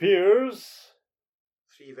disappears,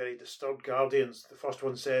 3 very disturbed Guardians. The first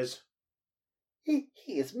one says, He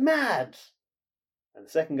is mad. And the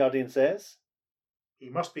second Guardian says, he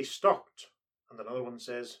must be stopped. And another one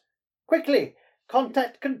says, quickly,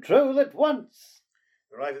 contact Control at once.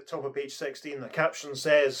 We arrive at the top of page 16. The caption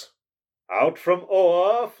says, out from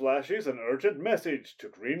Oa flashes an urgent message to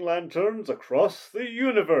Green Lanterns across the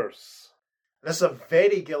universe. This is a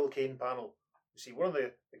very Gil Kane panel. You see one of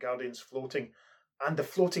the Guardians floating, and the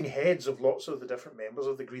floating heads of lots of the different members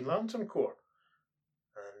of the Green Lantern Corps.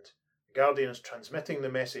 And the Guardian is transmitting the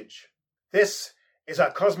message. This is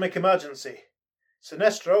a cosmic emergency.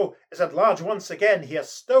 Sinestro is at large once again. He has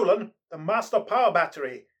stolen the master power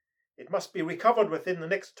battery. It must be recovered within the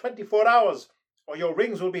next 24 hours, or your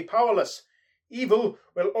rings will be powerless. Evil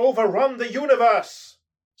will overrun the universe.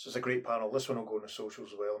 This is a great panel. This one will go in the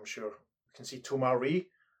socials as well, I'm sure. You can see Tomar Ree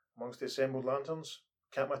amongst the assembled lanterns.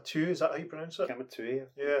 Katma 2, is that how you pronounce it? Katma 2,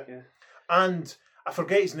 yeah. And I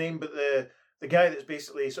forget his name, but the guy that's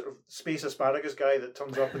basically sort of space asparagus guy that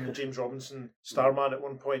turns up in the James Robinson Starman at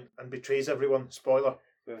one point and betrays everyone. Spoiler.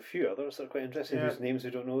 We have a few others that are quite interesting, whose names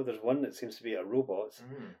we don't know. There's one that seems to be a robot,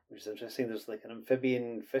 which is interesting. There's like an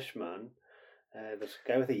amphibian fish man. There's a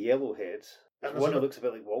guy with a yellow head. There's one that looks a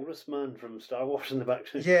bit like Walrus Man from Star Wars in the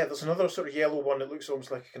background. Yeah, there's another sort of yellow one that looks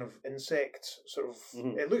almost like a kind of insect sort of.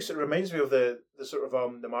 Mm-hmm. It reminds me of the sort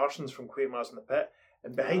of the Martians from Quatermass in the Pit,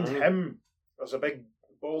 and behind him there's a big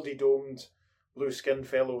baldy domed blue skinned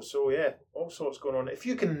fellow. So yeah, all sorts going on. If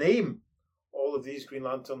you can name all of these Green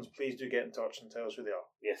Lanterns, please do get in touch and tell us who they are.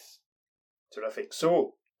 Yes. Terrific.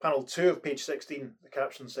 So, panel 2 of page 16, the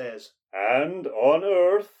caption says, "And on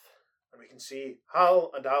Earth." And we can see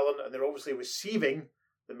Hal and Alan, and they're obviously receiving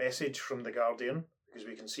the message from the Guardian, because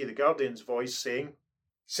we can see the Guardian's voice saying,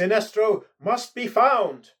 "Sinestro must be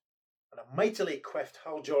found." And a mightily quiffed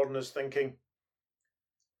Hal Jordan is thinking,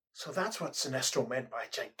 so that's what Sinestro meant by a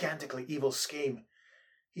gigantically evil scheme.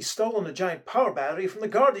 He's stolen a giant power battery from the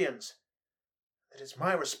Guardians. It is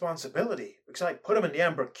my responsibility, because I put him in the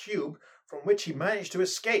amber cube from which he managed to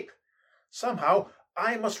escape. Somehow,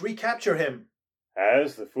 I must recapture him.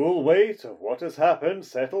 As the full weight of what has happened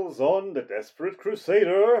settles on the desperate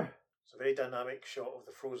Crusader. It's a very dynamic shot of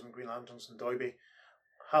the frozen Green Lanterns and Doiby.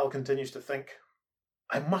 Hal continues to think,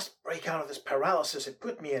 I must break out of this paralysis it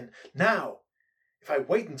put me in, now. If I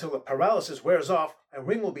wait until the paralysis wears off, my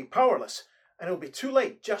ring will be powerless, and it will be too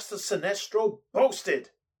late, just as Sinestro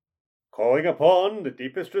boasted. Calling upon the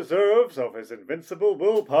deepest reserves of his invincible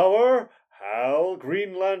willpower, Hal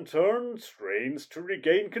Green Lantern strains to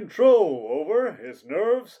regain control over his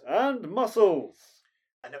nerves and muscles.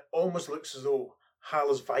 And it almost looks as though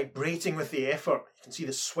Hal is vibrating with the effort. You can see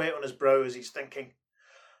the sweat on his brow as he's thinking,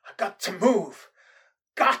 I got to move.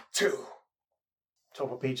 Got to.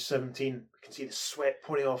 Top of page 17, we can see the sweat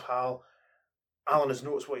pouring off Hal. Alan has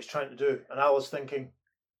noticed what he's trying to do, and Al is thinking,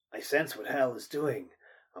 I sense what Hal is doing.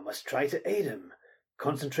 I must try to aid him,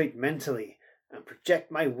 concentrate mentally, and project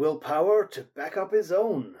my willpower to back up his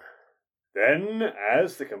own. Then,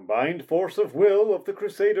 as the combined force of will of the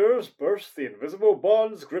Crusaders bursts the invisible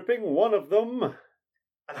bonds gripping one of them.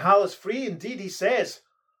 And Hal is free, indeed, he says.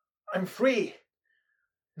 I'm free.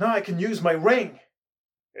 Now I can use my ring.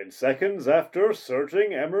 In seconds after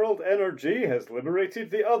surging emerald energy has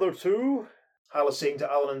liberated the other two, Hal is saying to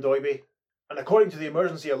Alan and Doiby, and according to the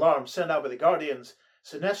emergency alarm sent out by the Guardians,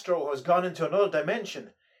 Sinestro has gone into another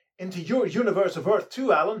dimension, into your universe of Earth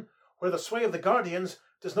too, Alan, where the sway of the Guardians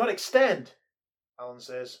does not extend. Alan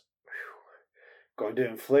says, going to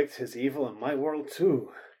inflict his evil on my world too.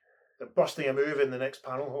 They're busting a move in the next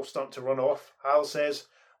panel, all starting to run off. Hal says,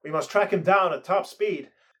 we must track him down at top speed.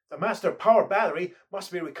 The master power battery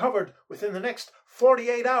must be recovered within the next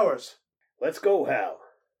 48 hours. Let's go, Hal.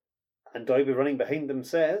 And Doiby running behind them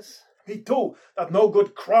says, Me too, that no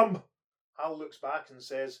good crumb. Hal looks back and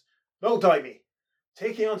says, No, Doiby.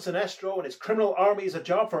 Taking on Sinestro and his criminal army is a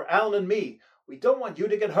job for Alan and me. We don't want you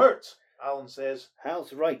to get hurt. Alan says,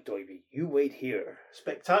 Hal's right, Doiby. You wait here.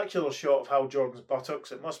 Spectacular shot of Hal Jordan's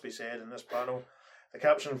buttocks, it must be said, in this panel. The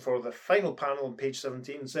caption for the final panel on page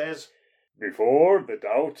 17 says, Before the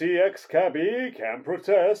doughty ex-cabbie can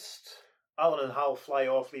protest. Alan and Hal fly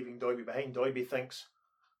off, leaving Doiby behind. Doiby thinks,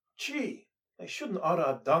 Gee, they shouldn't ought to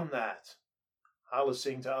have done that. Hal is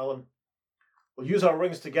saying to Alan, We'll use our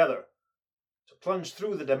rings together to plunge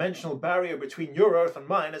through the dimensional barrier between your Earth and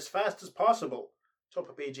mine as fast as possible. Top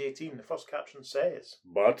of page 18, the first caption says,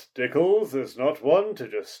 But Dickles is not one to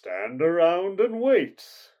just stand around and wait.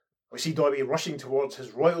 We see Doiby rushing towards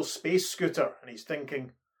his royal space scooter, and he's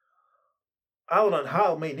thinking, Alan and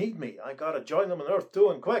Hal may need me. I gotta join them on Earth too,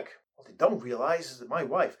 and quick. What they don't realise is that my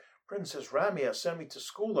wife, Princess Ramia, sent me to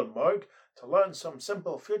school on Morg to learn some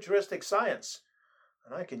simple futuristic science.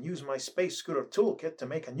 And I can use my space scooter toolkit to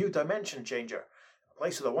make a new dimension changer in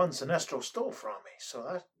place of the one Sinestro stole from me, so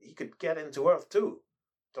that he could get into Earth too.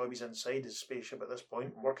 Doiby's inside his spaceship at this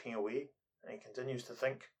point, working away, and he continues to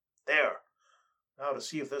think, There, now to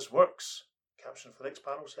see if this works. Caption for the next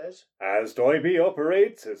panel says, As Doiby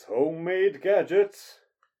operates his homemade gadgets.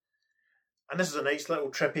 And this is a nice little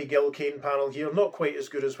trippy Gil Kane panel here, not quite as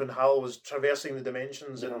good as when Hal was traversing the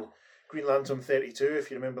dimensions in Green Lantern 32, if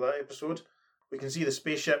you remember that episode. We can see the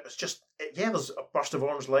spaceship, there's a burst of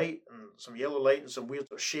orange light and some yellow light and some weird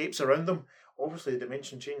shapes around them. Obviously the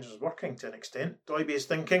dimension change is working to an extent. Doiby is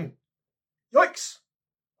thinking, Yikes!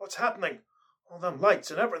 What's happening? All them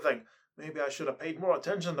lights and everything. Maybe I should have paid more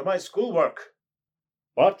attention to my schoolwork.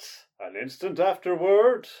 But an instant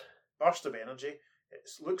afterward, burst of energy. It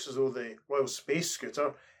looks as though the Royal Space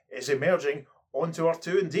Scooter is emerging onto Earth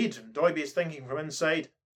 2 indeed. And Doiby is thinking from inside,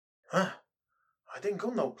 I didn't go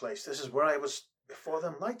no place. This is where I was before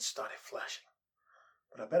them lights started flashing.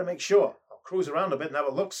 But I better make sure. I'll cruise around a bit and have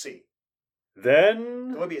a look-see.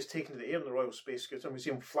 Then Doiby is taken to the air in the Royal Space Scooter, and we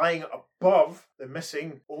see him flying above the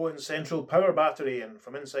missing Owen Central Power Battery, and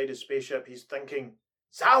from inside his spaceship he's thinking,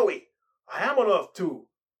 Zowie, I am on Earth too.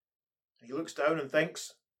 And he looks down and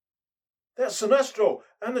thinks, there's Sinestro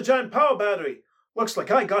and the giant power battery. Looks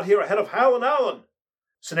like I got here ahead of Hal and Alan.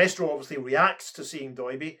 Sinestro obviously reacts to seeing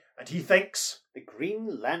Doiby, and he thinks, the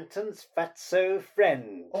Green Lantern's fatso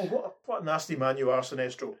friend. oh, what a nasty man you are,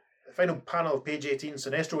 Sinestro. The final panel of page 18,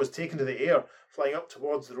 Sinestro is taken to the air, flying up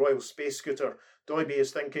towards the Royal Space Scooter. Doiby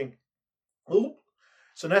is thinking, oh,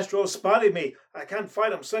 Sinestro spotted me. I can't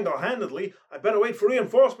fight him single-handedly. I better wait for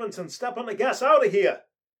reinforcements and step on the gas out of here.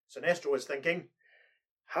 Sinestro is thinking,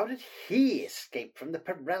 how did he escape from the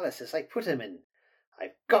paralysis I put him in?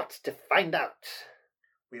 I've got to find out.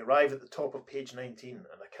 We arrive at the top of page 19, and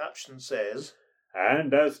the caption says,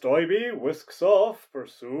 and as Doiby whisks off,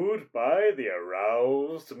 pursued by the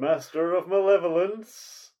aroused Master of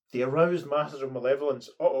Malevolence. The aroused Master of Malevolence.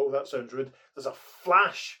 Uh-oh, that sounds rude. There's a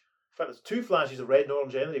flash. In fact, there's two flashes of red and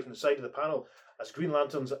orange energy from the side of the panel as Green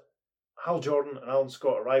Lantern's Hal Jordan and Alan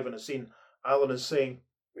Scott arrive on the scene. Alan is saying,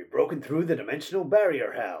 we've broken through the dimensional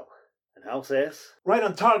barrier, Hal. And Hal says, right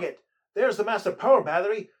on target. There's the Master Power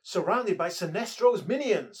Battery, surrounded by Sinestro's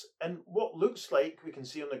minions. And what looks like, we can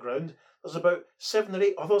see on the ground, there's about 7 or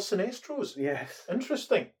 8 other Sinestros. Yes.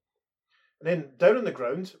 Interesting. And then down on the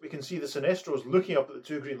ground, we can see the Sinestros looking up at the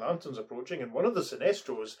two Green Lanterns approaching, and one of the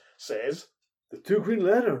Sinestros says, the two Green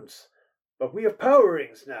Lanterns. But we have power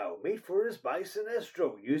rings now, made for us by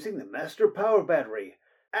Sinestro, using the Master Power Battery.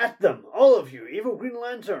 At them, all of you, evil Green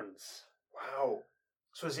Lanterns. Wow.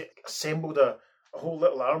 So has he assembled a whole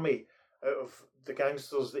little army out of the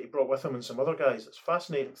gangsters that he brought with him and some other guys? It's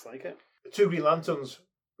fascinating. It's like it. The two Green Lanterns,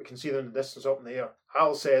 we can see them in the distance up in the air.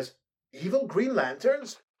 Hal says, evil Green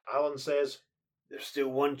Lanterns? Alan says, there's still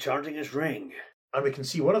one charging his ring. And we can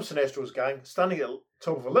see one of Sinestro's gang standing at the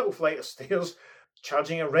top of a little flight of stairs,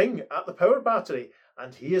 charging a ring at the power battery.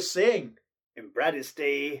 And he is saying, in brightest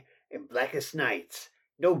day, in blackest night,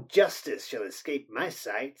 no justice shall escape my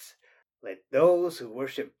sight. Let those who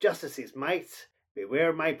worship justice's might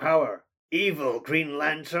beware my power, evil Green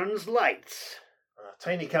Lantern's light. And a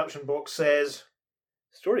tiny caption box says,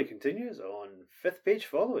 story continues on 5th page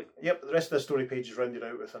following. Yep, the rest of the story page is rounded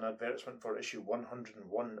out with an advertisement for issue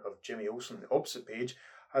 101 of Jimmy Olsen. The opposite page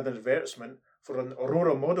had an advertisement for an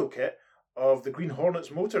Aurora model kit of the Green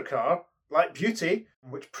Hornet's motor car, Black Beauty,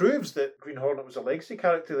 which proves that Green Hornet was a legacy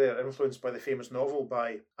character there, influenced by the famous novel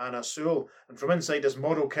by Anna Sewell. And from inside this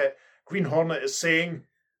model kit, Green Hornet is saying,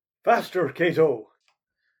 faster, Kato!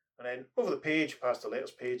 And then over the page, past the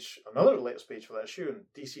latest page, another latest page for that issue, and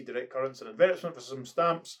DC Direct Currents, an advertisement for some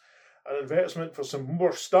stamps, an advertisement for some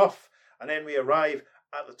more stuff, and then we arrive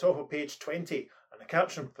at the top of page 20, and the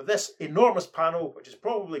caption for this enormous panel, which is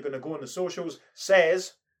probably going to go on the socials,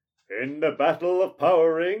 says, in the battle of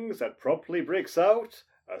power rings that promptly breaks out,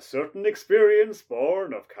 a certain experience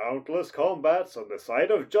born of countless combats on the side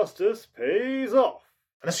of justice pays off.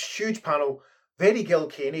 And this huge panel, very Gil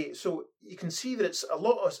Caney, so you can see that it's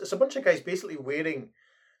a bunch of guys basically wearing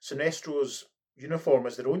Sinestro's uniform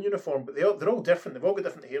as their own uniform, but they're all different. They've all got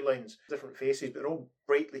different hairlines, different faces, but they're all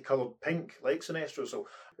brightly coloured pink like Sinestro. So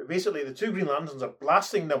basically the two Green Lanterns are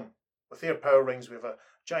blasting them with their power rings. We have a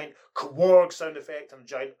giant Kwarg sound effect and a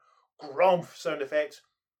giant Gromph sound effect.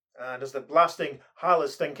 And as they're blasting, Hal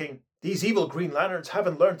is thinking, these evil Green Lanterns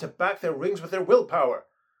haven't learned to back their rings with their willpower.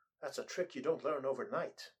 That's a trick you don't learn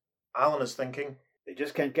overnight. Alan is thinking, they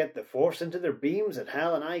just can't get the force into their beams and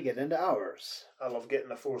Hal and I get into ours. I love getting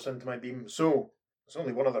the force into my beam. So, there's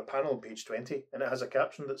only one other panel on page 20, and it has a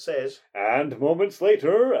caption that says, and moments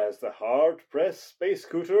later, as the hard-pressed space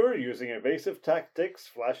scooter using evasive tactics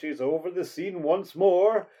flashes over the scene once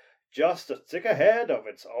more, just a tick ahead of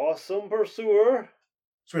its awesome pursuer.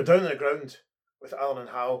 So we're down on the ground with Alan and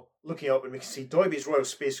Hal looking up, and we can see Doiby's Royal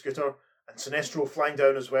Space Scooter and Sinestro flying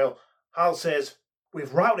down as well. Hal says,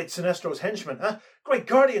 we've routed Sinestro's henchmen, huh? Great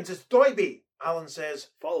Guardians, it's Doiby! Alan says,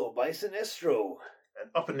 followed by Sinestro. And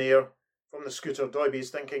up in the air, from the scooter, Doiby is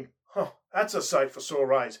thinking, that's a sight for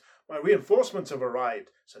sore eyes. My reinforcements have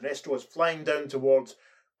arrived. Sinestro is flying down towards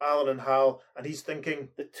Alan and Hal, and he's thinking,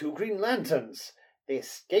 the two Green Lanterns. They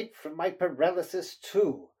escaped from my paralysis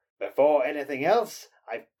too. Before anything else,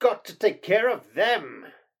 I've got to take care of them.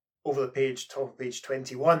 Over the page, top of page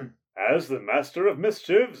 21. As the Master of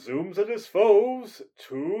Mischief zooms at his foes,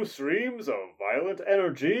 two streams of violent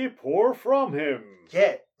energy pour from him.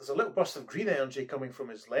 Yeah, there's a little burst of green energy coming from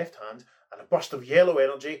his left hand, and a burst of yellow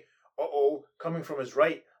energy, coming from his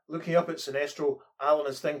right. Looking up at Sinestro, Alan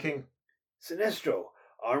is thinking, Sinestro,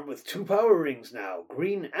 armed with two power rings now,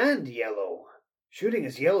 green and yellow. shooting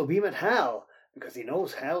his yellow beam at Hal, because he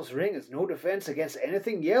knows Hal's ring has no defense against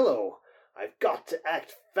anything yellow. I've got to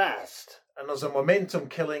act fast. And there's a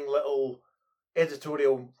momentum-killing little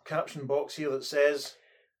editorial caption box here that says,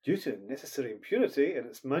 due to necessary impurity in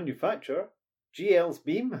its manufacture, GL's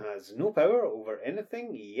beam has no power over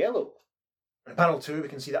anything yellow. In panel 2, we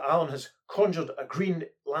can see that Alan has conjured a Green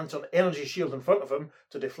Lantern energy shield in front of him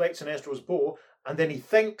to deflect Sinestro's bow, and then he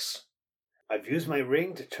thinks, I've used my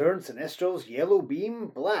ring to turn Sinestro's yellow beam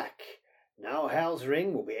black. Now Hal's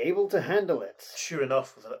ring will be able to handle it. Sure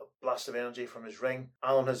enough, with a little blast of energy from his ring,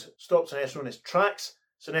 Alan has stopped Sinestro in his tracks.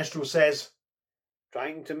 Sinestro says,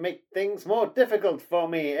 trying to make things more difficult for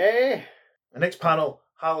me, eh? The next panel,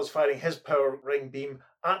 Hal is firing his power ring beam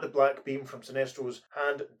at the black beam from Sinestro's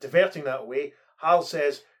hand, diverting that away. Hal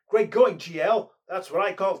says, great going, GL. That's what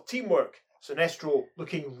I call teamwork. Sinestro,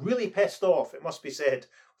 looking really pissed off, it must be said,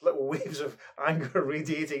 with little waves of anger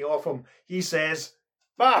radiating off him, he says,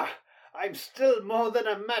 bah! I'm still more than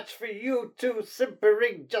a match for you two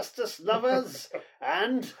simpering justice lovers,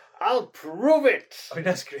 and I'll prove it. I mean,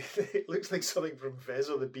 that's great. It looks like something from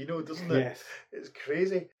Vezzo the Beano, doesn't it? Yes. It's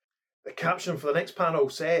crazy. The caption for the next panel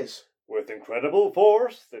says, with incredible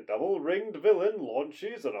force, the double-ringed villain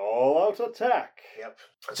launches an all-out attack. Yep.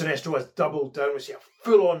 Sinestro has doubled down. We see a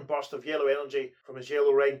full-on burst of yellow energy from his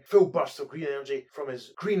yellow ring, full burst of green energy from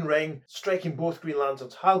his green ring, striking both Green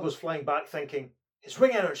Lanterns. Hal goes flying back thinking, his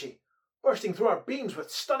ring energy, bursting through our beams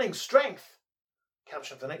with stunning strength.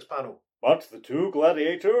 Caption for the next panel. But the two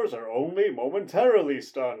gladiators are only momentarily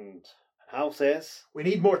stunned. Hal says, we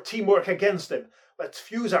need more teamwork against him. Let's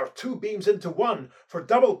fuse our two beams into one for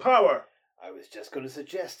double power. I was just going to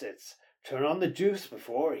suggest it. Turn on the juice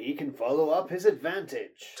before he can follow up his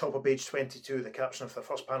advantage. Top of page 22, the caption of the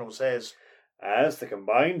first panel says, as the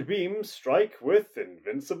combined beams strike with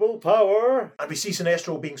invincible power. And we see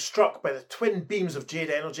Sinestro being struck by the twin beams of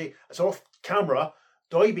jade energy as off camera,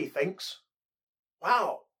 Doiby thinks,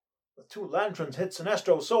 wow, the two lanterns hit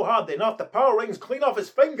Sinestro so hard they knocked the power rings clean off his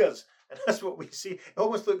fingers. And that's what we see. It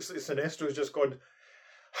almost looks like Sinestro's just gone,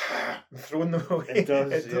 throwing them away. It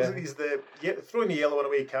does, yeah. He's throwing the yellow one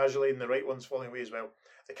away casually and the right one's falling away as well.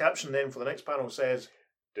 The caption then for the next panel says,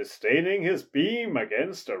 disdaining his beam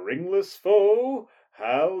against a ringless foe,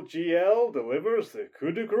 Hal GL delivers the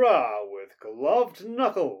coup de grace with gloved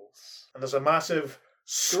knuckles. And there's a massive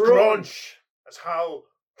scrunch as Hal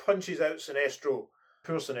punches out Sinestro.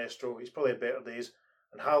 Poor Sinestro, he's probably had better days.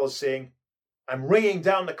 And Hal is saying, I'm ringing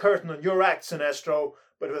down the curtain on your act, Sinestro,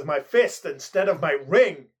 but with my fist instead of my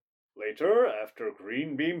ring. Later, after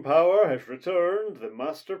green beam power has returned the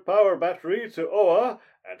master power battery to Oa,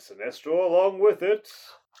 and Sinestro along with it.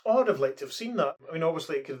 Oh, I'd have liked to have seen that. I mean,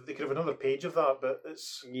 obviously, they could have another page of that, but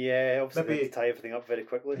it's... yeah, obviously maybe tie everything up very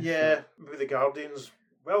quickly. Yeah, maybe the Guardians,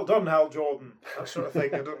 well done, Hal Jordan, that sort of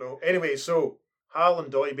thing, I don't know. Anyway, so, Hal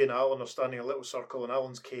and Doiby and Alan are standing in a little circle, and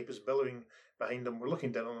Alan's cape is billowing behind them. We're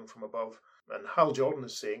looking down on them from above, and Hal Jordan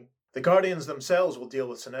is saying, the Guardians themselves will deal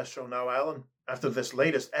with Sinestro now, Alan. After this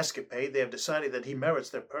latest escapade, they have decided that he merits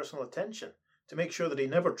their personal attention, to make sure that he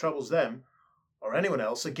never troubles them, or anyone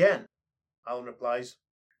else again. Alan replies,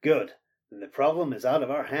 good, then the problem is out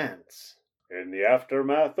of our hands. In the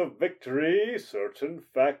aftermath of victory, certain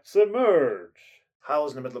facts emerge. Hal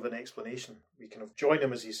is in the middle of an explanation. We kind of join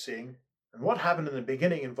him as he's saying, and what happened in the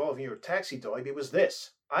beginning involving your taxi, Doiby, was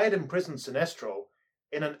this. I had imprisoned Sinestro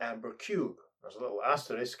in an amber cube. There's a little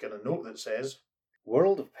asterisk and a note that says,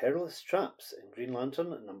 World of Perilous Traps in Green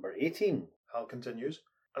Lantern number 18. Hal continues,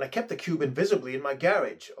 and I kept the cube invisibly in my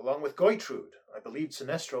garage, along with Goitrude. I believed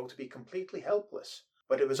Sinestro to be completely helpless,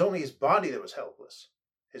 but it was only his body that was helpless.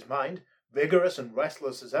 His mind, vigorous and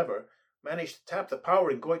restless as ever, managed to tap the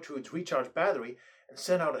power in Goitrude's recharged battery and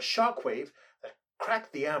send out a shockwave that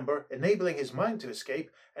cracked the amber, enabling his mind to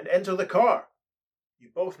escape and enter the car. You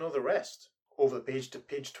both know the rest. Over the page to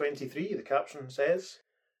page 23, the caption says,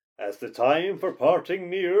 as the time for parting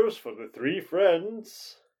nears for the three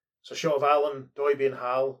friends. It's a shot of Alan, Doiby and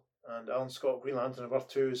Hal, and Alan Scott, Green Lantern of Earth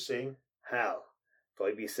 2, is saying, Hal,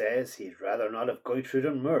 Doiby says he'd rather not have Goitrude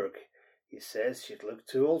and Murg. He says she'd look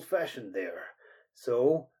too old-fashioned there.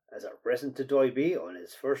 So, as a present to Doiby on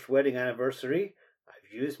his first wedding anniversary,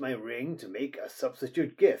 I've used my ring to make a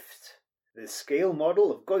substitute gift. The scale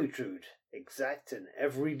model of Goitrude, exact in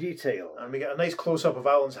every detail. And we get a nice close-up of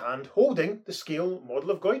Alan's hand holding the scale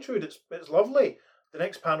model of Goitrude. It's lovely. The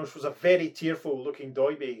next panel shows a very tearful-looking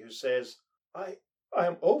Doiby who says, I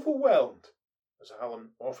am overwhelmed, as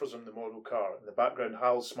Alan offers him the model car. In the background,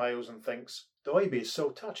 Hal smiles and thinks, Doiby is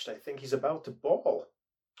so touched, I think he's about to bawl.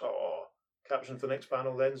 Oh, caption for the next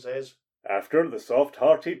panel then says, after the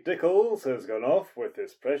soft-hearted Dickles has gone off with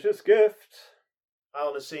his precious gift.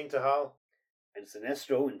 Alan is saying to Hal. And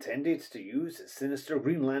Sinestro intended to use his sinister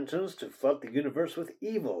Green Lanterns to flood the universe with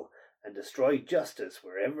evil and destroy justice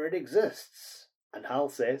wherever it exists. And Hal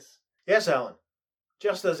says, Yes, Alan.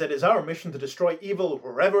 Just as it is our mission to destroy evil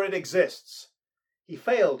wherever it exists. He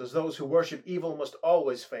failed, as those who worship evil must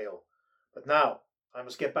always fail. But now, I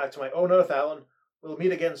must get back to my own Earth, Alan. We'll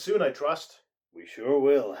meet again soon, I trust. We sure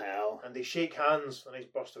will, Hal. And they shake hands, a nice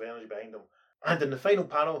burst of energy behind them. And in the final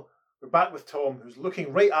panel, we're back with Tom, who's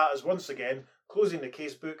looking right at us once again, closing the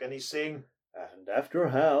casebook, and he's saying, And after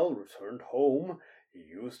Hal returned home, he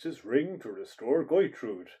used his ring to restore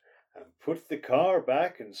Goitrude and put the car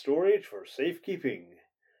back in storage for safekeeping.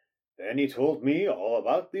 Then he told me all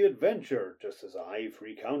about the adventure, just as I've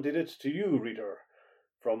recounted it to you, reader,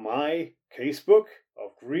 from my casebook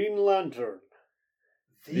of Green Lantern.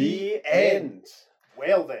 The end.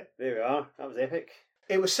 Well then. There we are. That was epic.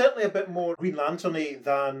 It was certainly a bit more Green Lantern-y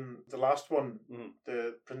than the last one,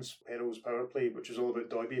 the Prince Peril's power play, which was all about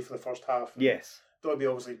Doiby for the first half. Yes. Doiby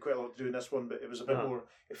obviously had quite a lot to do in this one, but it was a bit more,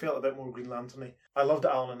 it felt a bit more Green Lantern-y. I loved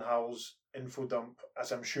Alan and Hal's info dump,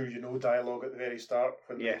 as I'm sure you know, dialogue at the very start,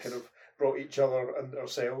 when they kind of brought each other and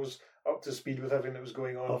ourselves up to speed with everything that was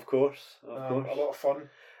going on. Of course, of course. A lot of fun.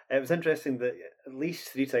 It was interesting that at least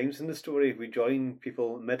 3 times in the story we join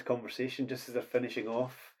people mid-conversation just as they're finishing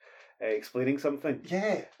off explaining something.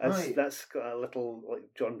 Yeah, that's got a little like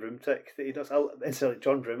John Broome tick that he does.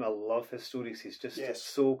 John Broome, I love his stories. He's just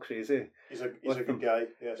so crazy. He's a good guy.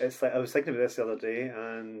 Yes, it's like I was thinking about this the other day,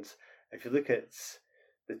 and if you look at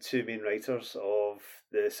the 2 main writers of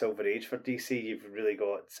the Silver Age for DC, you've really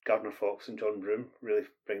got Gardner Fox and John Broome really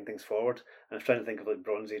bringing things forward. And I was trying to think of like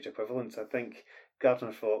Bronze Age equivalents. I think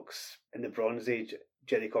Gardner Fox in the Bronze Age,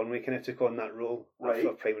 Jerry Conway kind of took on that role of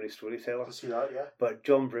a primary storyteller. I see that, yeah. But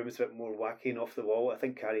John Broome is a bit more wacky and off the wall. I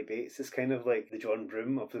think Cary Bates is kind of like the John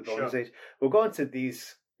Broome of the Bronze Age. We'll go on to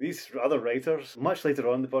these other writers much later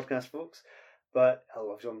on in the podcast, folks. But I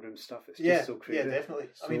love John Broome's stuff. It's just so crazy. Yeah, definitely.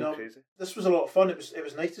 So crazy. This was a lot of fun. It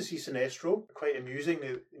was nice to see Sinestro. Quite amusing.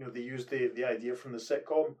 They used the idea from the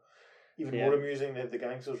sitcom. Even more amusing than the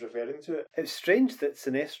gangsters referring to it. It's strange that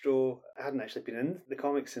Sinestro hadn't actually been in the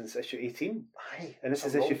comics since issue 18. Aye, and this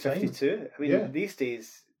is issue 52. I mean, these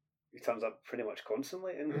days he turns up pretty much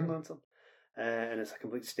constantly in Green Lantern. And it's a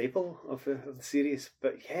complete staple of the series.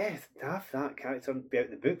 But yeah, to have that character be out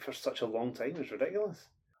in the book for such a long time is ridiculous.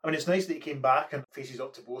 I mean, it's nice that he came back and faces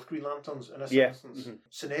up to both Green Lanterns in this instance.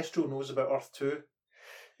 Sinestro knows about Earth 2.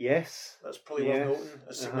 Yes. That's probably worth noting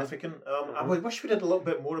as significant. I wish we did a little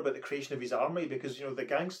bit more about the creation of his army, because, the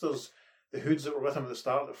gangsters, the hoods that were with him at the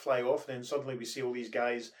start that fly off, and then suddenly we see all these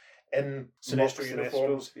guys in Sinestro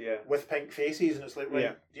uniforms with pink faces, and it's like,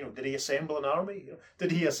 did he assemble an army? Did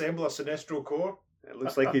he assemble a Sinestro Corps? It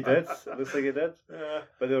looks like he did. Yeah.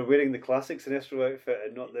 But they were wearing the classic Sinestro outfit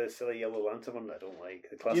and not the silly yellow lantern one that I don't like.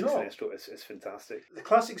 The classic Sinestro is fantastic. The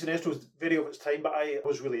classic Sinestro was very of its time, but I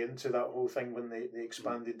was really into that whole thing when they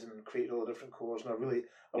expanded and created all the different corps, and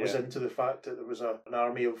I was into the fact that there was an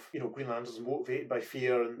army of Green Lanterns motivated by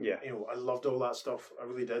fear, and I loved all that stuff. I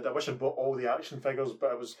really did. I wish I'd bought all the action figures,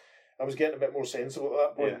 but I was getting a bit more sensible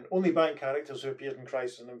at that point. Only buying characters who appeared in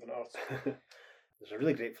Crisis on Infinite Earths. There's a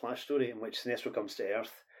really great Flash story in which Sinestro comes to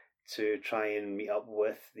Earth to try and meet up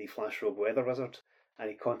with the Flash Rogue Weather Wizard, and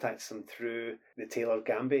he contacts him through the tailor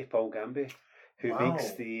Paul Gamby, who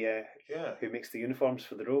makes the uniforms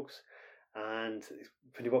for the Rogues. And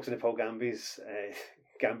when he walks into Paul Gamby's,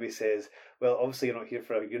 Gamby says, "Well, obviously you're not here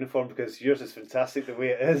for a uniform because yours is fantastic the way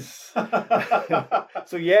it is."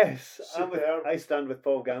 So yes, I stand with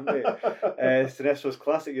Paul Gamby. Sinestro's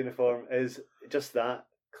classic uniform is just that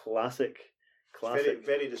classic. Very,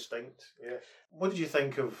 very distinct. Yes. What did you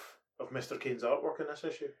think of Mr. Kane's artwork in this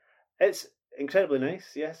issue? It's incredibly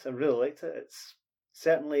nice. Yes, I really liked it.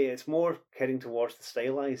 It's more heading towards the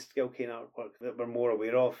stylized Gil Kane artwork that we're more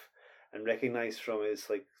aware of and recognise from his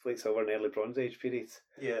like late Silver and early Bronze Age periods.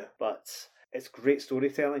 Yeah. But it's great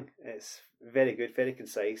storytelling. It's very good, very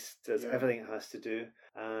concise. Does everything it has to do,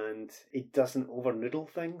 and he doesn't over noodle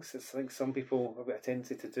things. It's like some people have got a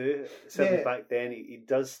tendency to do. Certainly back then, he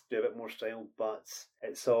does do a bit more style, but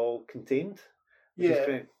it's all contained. Which is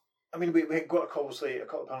great. I mean, we got a couple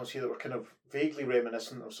of panels here that were kind of vaguely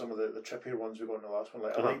reminiscent of some of the trippier ones we got in the last one.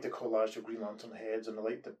 Like I like the collage of Green Lantern heads, and I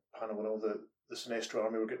like the panel when all the Sinestro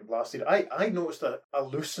army were getting blasted. I noticed a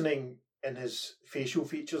loosening in his facial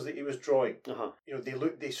features that he was drawing.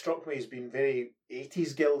 They struck me as being very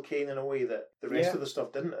 80s Gil Kane in a way that the rest of the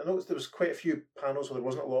stuff didn't. I noticed there was quite a few panels where there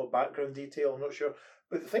wasn't a lot of background detail. I'm not sure,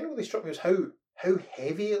 but the thing that really struck me was how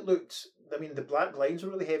heavy it looked I mean, the black lines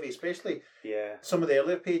were really heavy, especially Yeah. some of the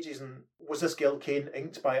earlier pages. And was this Gil Kane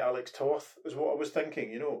inked by Alex Toth, is what I was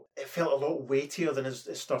thinking, It felt a lot weightier than his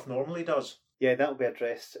stuff normally does. Yeah, that'll be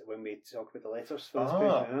addressed when we talk about the letters for this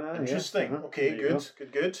book. Interesting. Yeah. Okay,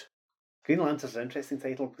 good. Green Lantern's an interesting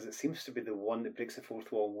title because it seems to be the one that breaks the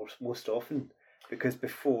fourth wall most often. Because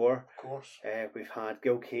before, of course, we've had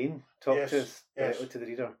Gil Kane talk to us directly to the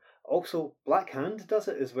reader. Also, Black Hand does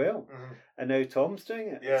it as well. Mm-hmm. And now Tom's doing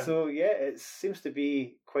it. Yeah. So, it seems to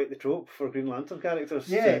be quite the trope for Green Lantern characters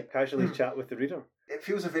to casually chat with the reader. It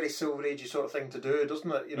feels a very Silver Agey sort of thing to do,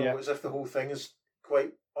 doesn't it? As if the whole thing is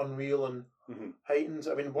quite unreal and heightened.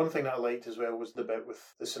 I mean, one thing that I liked as well was the bit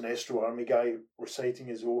with the Sinestro army guy reciting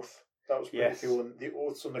his oath. That was pretty cool. And the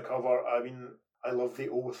oaths on the cover, I mean, I love the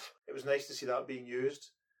oath. It was nice to see that being used.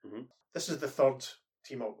 Mm-hmm. This is the third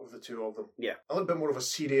team up of the two of them. Yeah. A little bit more of a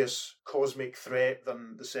serious cosmic threat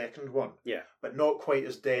than the second one. Yeah. But not quite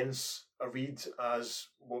as dense a read as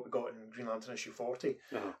what we got in Green Lantern issue 40.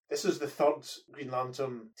 Uh-huh. This is the third Green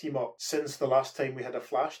Lantern team up since the last time we had a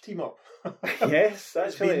Flash team up. Yes,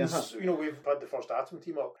 actually. We've had the first Atom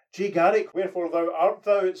team up. J. Garrick, wherefore thou art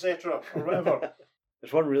thou, etc. or whatever.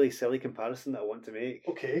 There's one really silly comparison that I want to make.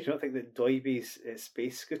 Okay. Do you not think that Doiby's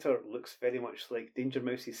space scooter looks very much like Danger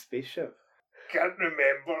Mouse's spaceship? Can't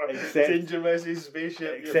remember. Danger Mouse's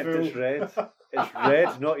spaceship. Except it's red. It's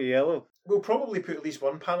red, not yellow. We'll probably put at least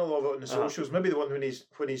one panel of it on the socials. Maybe the one when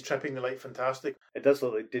he's tripping the Light Fantastic. It does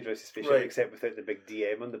look like Danger Mouse's spaceship, except without the big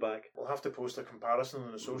DM on the back. We'll have to post a comparison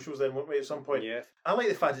on the socials then, won't we, at some point? Yeah. I like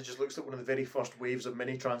the fact it just looks like one of the very first waves of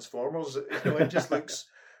mini Transformers. It just looks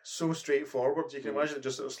so straightforward. You can imagine it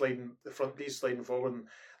just sort of sliding, the front piece sliding forward and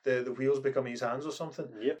the wheels becoming his hands or something.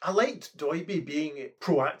 Yep. I liked Doiby being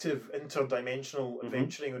proactive, interdimensional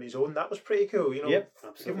adventuring on his own. That was pretty cool. Yep,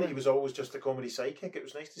 absolutely. Given that he was always just a comedy sidekick, it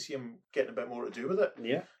was nice to see him getting a bit more to do with it.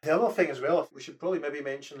 Yeah. The other thing as well, we should probably maybe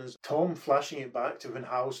mention is Tom flashing it back to when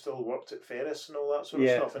Hal still worked at Ferris and all that sort of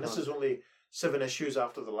stuff. And this is only 7 issues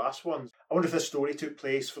after the last one. I wonder if this story took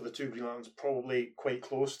place for the two Green Lanterns probably quite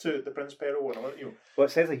close to the Prince Peril one. Well,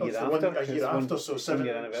 it says a year after. A year after, so 7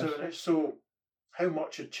 issues. So how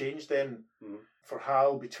much had changed then for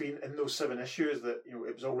Hal in those 7 issues that,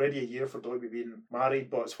 it was already a year for Doiby being married,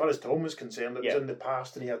 but as far as Tom was concerned, it was in the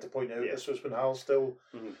past and he had to point out this was when Hal still...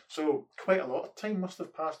 So quite a lot of time must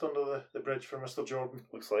have passed under the bridge for Mr. Jordan.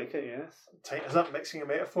 Looks like it, yes. Is that mixing a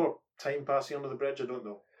metaphor? Time passing under the bridge? I don't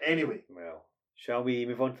know. Anyway. Well, shall we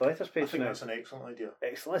move on to the letters page now? I think that's an excellent idea.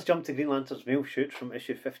 Excellent. Let's jump to Green Lantern's mail shoot from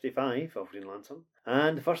issue 55 of Green Lantern.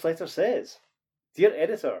 And the first letter says, Dear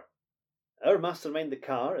Editor, our Mastermind the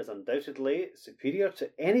Car is undoubtedly superior to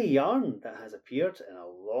any yarn that has appeared in a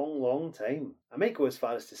long, long time. I might go as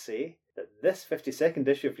far as to say that this 52nd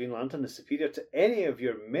issue of Green Lantern is superior to any of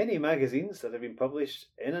your many magazines that have been published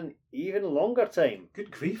in an even longer time. Good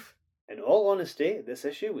grief. In all honesty, this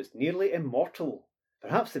issue was nearly immortal.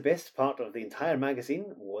 Perhaps the best part of the entire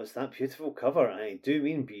magazine was that beautiful cover, and I do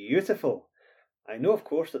mean beautiful. I know, of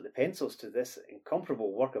course, that the pencils to this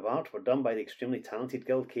incomparable work of art were done by the extremely talented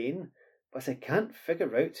Gil Kane, but I can't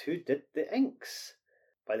figure out who did the inks.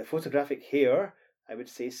 By the photographic hair, I would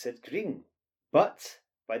say Sid Green. But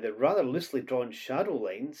by the rather loosely drawn shadow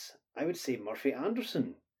lines, I would say Murphy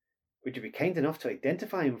Anderson. Would you be kind enough to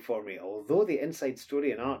identify him for me? Although the inside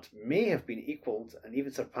story and art may have been equalled and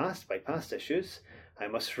even surpassed by past issues, I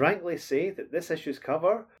must frankly say that this issue's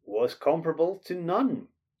cover was comparable to none.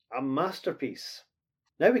 A masterpiece.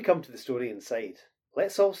 Now we come to the story inside.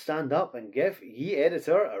 Let's all stand up and give ye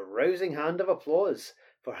editor a rousing hand of applause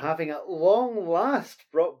for having at long last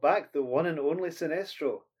brought back the one and only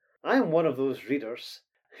Sinestro. I am one of those readers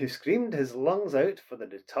who screamed his lungs out for the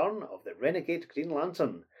return of the renegade Green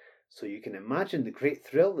Lantern, so you can imagine the great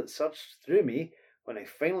thrill that surged through me when I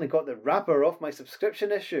finally got the wrapper off my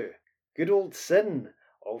subscription issue. Good old Sin.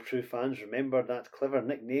 All true fans remember that clever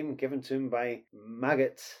nickname given to him by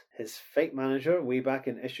Maggot, his fight manager, way back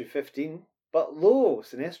in issue 15. But lo,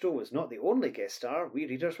 Sinestro was not the only guest star we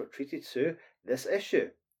readers were treated to this issue.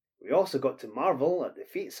 We also got to marvel at the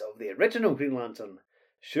feats of the original Green Lantern.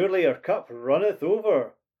 Surely our cup runneth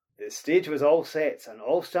over. The stage was all set, an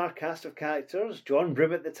all-star cast of characters, John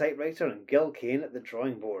Broome at the typewriter and Gil Kane at the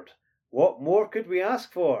drawing board. What more could we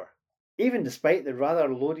ask for? Even despite the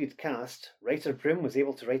rather loaded cast, writer Broome was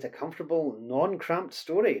able to write a comfortable, non-cramped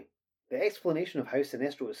story. The explanation of how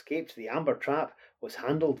Sinestro escaped the amber trap was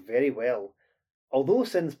handled very well. Although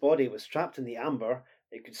Sin's body was trapped in the amber,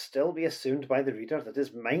 it could still be assumed by the reader that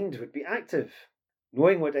his mind would be active.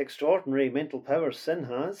 Knowing what extraordinary mental powers Sin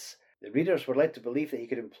has, the readers were led to believe that he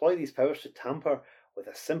could employ these powers to tamper with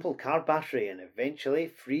a simple car battery and eventually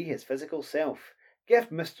free his physical self, Give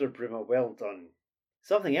Mr. Broome a well done.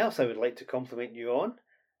 Something else I would like to compliment you on.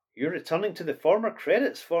 You're returning to the former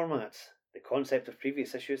credits format. The concept of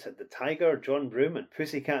previous issues had the Tiger, John Broome and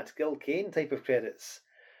Pussycat Gil Kane type of credits.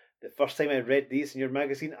 The first time I read these in your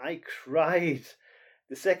magazine, I cried.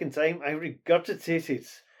 The second time, I regurgitated.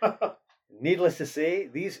 Needless to say,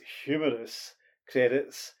 these humorous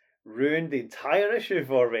credits ruined the entire issue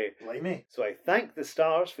for me. Blimey. So I thank the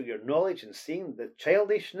stars for your knowledge in seeing the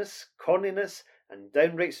childishness, corniness, and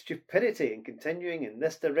downright stupidity in continuing in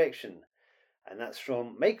this direction. And that's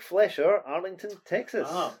from Mike Flesher, Arlington,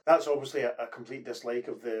 Texas. That's obviously a complete dislike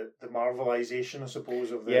of the Marvelisation, I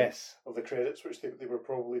suppose, of the credits, which they were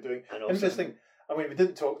probably doing. And also, interesting. I mean, we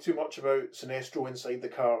didn't talk too much about Sinestro inside the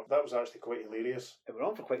car. That was actually quite hilarious. It went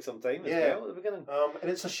on for quite some time as well at the beginning.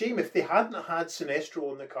 And it's a shame if they hadn't had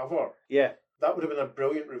Sinestro on the cover. Yeah. That would have been a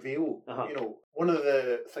brilliant reveal. You know, one of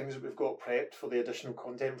the things that we've got prepped for the additional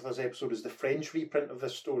content for this episode is the French reprint of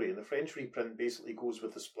this story. And the French reprint basically goes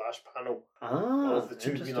with the splash panel of the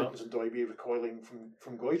two Green Lanterns and Doiby recoiling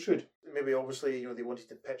from Goitrude. Maybe obviously, you know, they wanted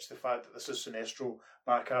to pitch the fact that this is Sinestro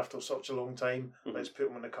back after such a long time. Let's put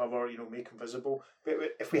him on the cover, you know, make him visible. But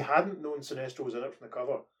if we hadn't known Sinestro was in it from the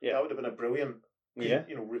cover, that would have been a brilliant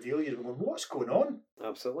reveal. You'd have been going, what's going on?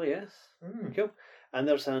 Absolutely, yes. Cool. And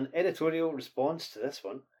there's an editorial response to this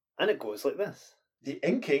one, and it goes like this. The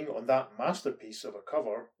inking on that masterpiece of a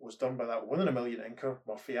cover was done by that 1 in a million inker,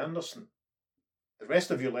 Murphy Anderson. The rest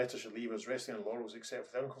of your letter should leave us resting on laurels except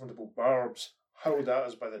for the uncomfortable barbs hurled at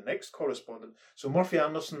us by the next correspondent. So Murphy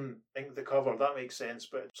Anderson inked the cover, that makes sense,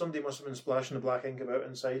 but somebody must have been splashing the black ink about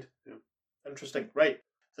inside. Yeah. Interesting. Right,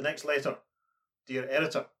 the next letter. Dear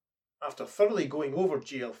editor, after thoroughly going over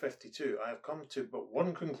GL52, I have come to but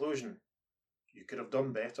one conclusion. You could have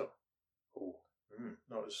done better.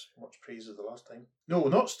 Not as much praise as the last time. No,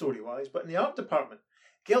 not story-wise, but in the art department.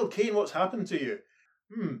 Gil Kane, what's happened to you?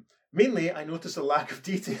 Mainly, I noticed a lack of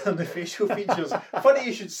detail in the facial features. Funny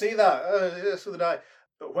you should say that. So did I.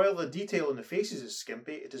 But while the detail in the faces is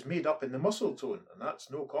skimpy, it is made up in the muscle tone, and that's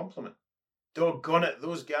no compliment. Doggone it,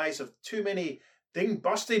 those guys have too many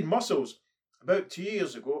ding-busted muscles. About 2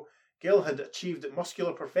 years ago, Gil had achieved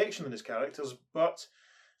muscular perfection in his characters, but,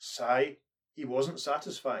 sigh, he wasn't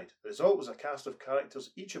satisfied. The result was a cast of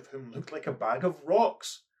characters, each of whom looked like a bag of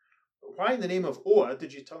rocks. But why in the name of Oa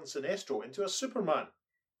did you turn Sinestro into a Superman?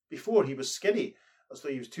 Before, he was skinny, as though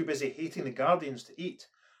he was too busy hating the Guardians to eat.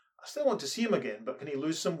 I still want to see him again, but can he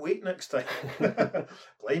lose some weight next time?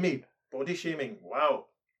 Blimey, body shaming, wow.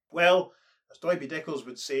 Well, as Doiby Dickles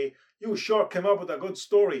would say, you sure came up with a good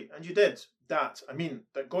story, and you did. That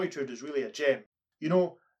Goitrude is really a gem. You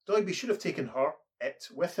know, Doiby should have taken it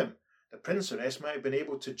with him. The Princeress might have been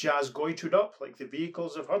able to jazz Goitrude up like the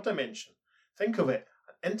vehicles of her dimension. Think of it,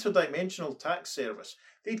 an interdimensional tax service.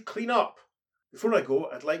 They'd clean up. Before I go,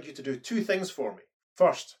 I'd like you to do 2 things for me.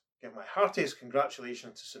 First, give my heartiest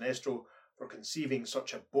congratulations to Sinestro for conceiving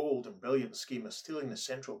such a bold and brilliant scheme as stealing the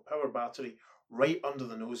central power battery right under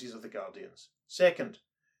the noses of the Guardians. Second,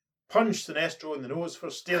 punch Sinestro in the nose for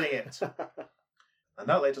stealing it. And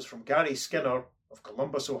that letter's from Gary Skinner of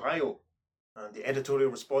Columbus, Ohio. And the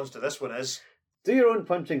editorial response to this one is, do your own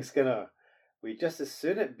punching, Skinner. We just as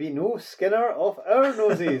soon it be no Skinner off our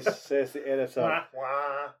noses, says the editor. Wah,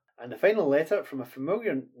 wah. And the final letter from a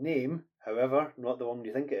familiar name, however, not the one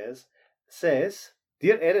you think it is, says,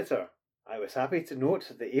 Dear editor, I was happy to note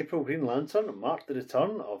that the April Green Lantern marked the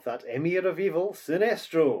return of that emir of evil,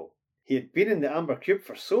 Sinestro. He had been in the Amber Cube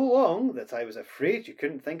for so long that I was afraid you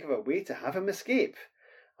couldn't think of a way to have him escape.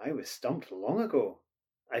 I was stumped long ago.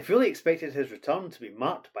 I fully expected his return to be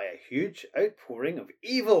marked by a huge outpouring of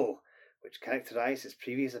evil, which characterised his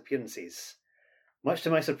previous appearances. Much to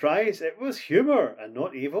my surprise, it was humour and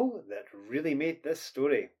not evil that really made this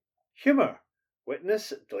story. Humour.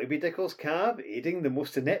 Witness Doiby Dickles' cab aiding the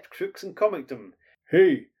most inept crooks in comicdom.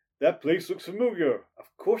 Hey, that place looks familiar.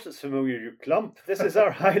 Of course it's familiar, you clump. This is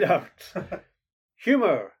our hideout.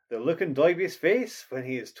 Humour. The look in Doiby's face when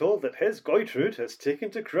he is told that his Goitrude has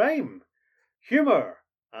taken to crime. Humour.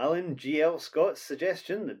 Alan G.L. Scott's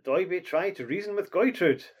suggestion that Doiby try to reason with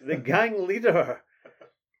Goitrude, the gang leader.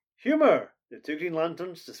 Humour. The 2 Green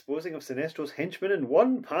Lanterns disposing of Sinestro's henchmen in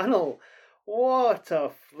one panel. What a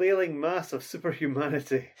flailing mass of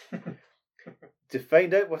superhumanity. To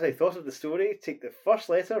find out what I thought of the story, take the first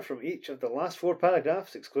letter from each of the last 4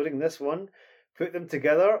 paragraphs, excluding this one, put them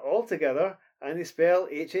together, all together, and they spell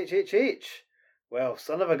HHHH. Well,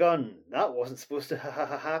 son of a gun, that wasn't supposed to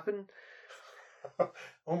happen.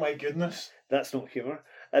 Oh my goodness. That's not humour.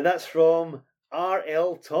 And that's from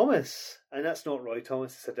R.L. Thomas. And that's not Roy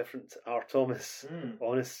Thomas, it's a different R. Thomas.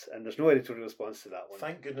 Honest. And there's no editorial response to that one.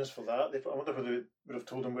 Thank goodness for that. I wonder whether they would have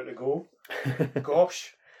told him where to go.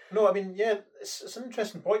 Gosh. No, I mean, yeah, it's an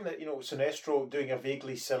interesting point that, Sinestro doing a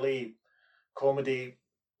vaguely silly comedy,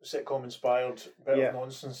 sitcom-inspired bit of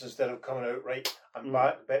nonsense instead of coming out, right, I'm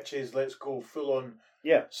back, bitches, let's go full-on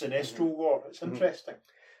Sinestro war. It's interesting.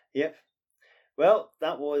 Yep. Well,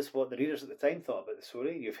 that was what the readers at the time thought about the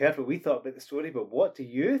story. You've heard what we thought about the story, but what do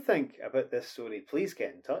you think about this story? Please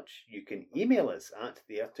get in touch. You can email us at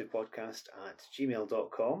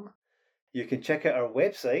theearth2podcast@gmail.com. You can check out our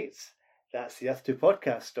website. That's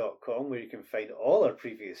theearth2podcast.com, where you can find all our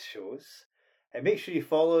previous shows. And make sure you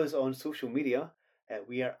follow us on social media.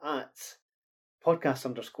 We are at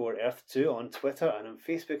podcast_Earth2 on Twitter, and on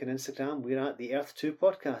Facebook and Instagram, we're at the Earth2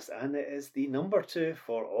 Podcast, and it is the number 2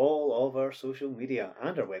 for all of our social media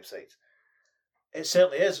and our website. It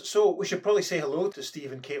certainly is. So we should probably say hello to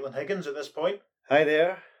Steve and Caitlin Higgins at this point. Hi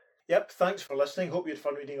there. Yep, thanks for listening. Hope you had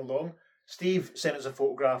fun reading along. Steve sent us a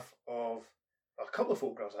couple of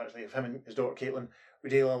photographs actually, of him and his daughter Caitlin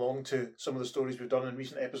reading along to some of the stories we've done in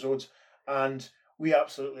recent episodes, and we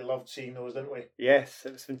absolutely loved seeing those, didn't we? Yes,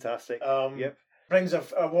 it was fantastic. Yep. Brings a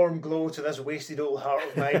warm glow to this wasted old heart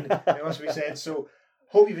of mine, it must be said. So,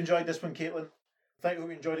 hope you've enjoyed this one, Caitlin. Hope you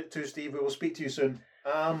enjoyed it too, Steve. We will speak to you soon.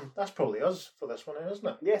 That's probably us for this one, isn't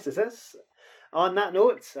it? Yes, it is. On that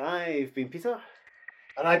note, I've been Peter.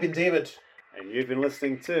 And I've been David. And you've been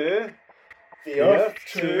listening to the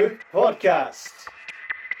Earth2 Podcast.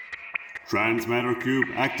 Transmatter cube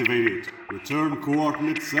activated. Return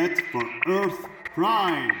coordinates set for Earth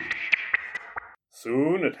Prime.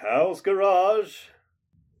 Soon at Hal's garage,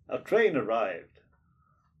 a train arrived.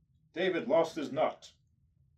 David lost his nut.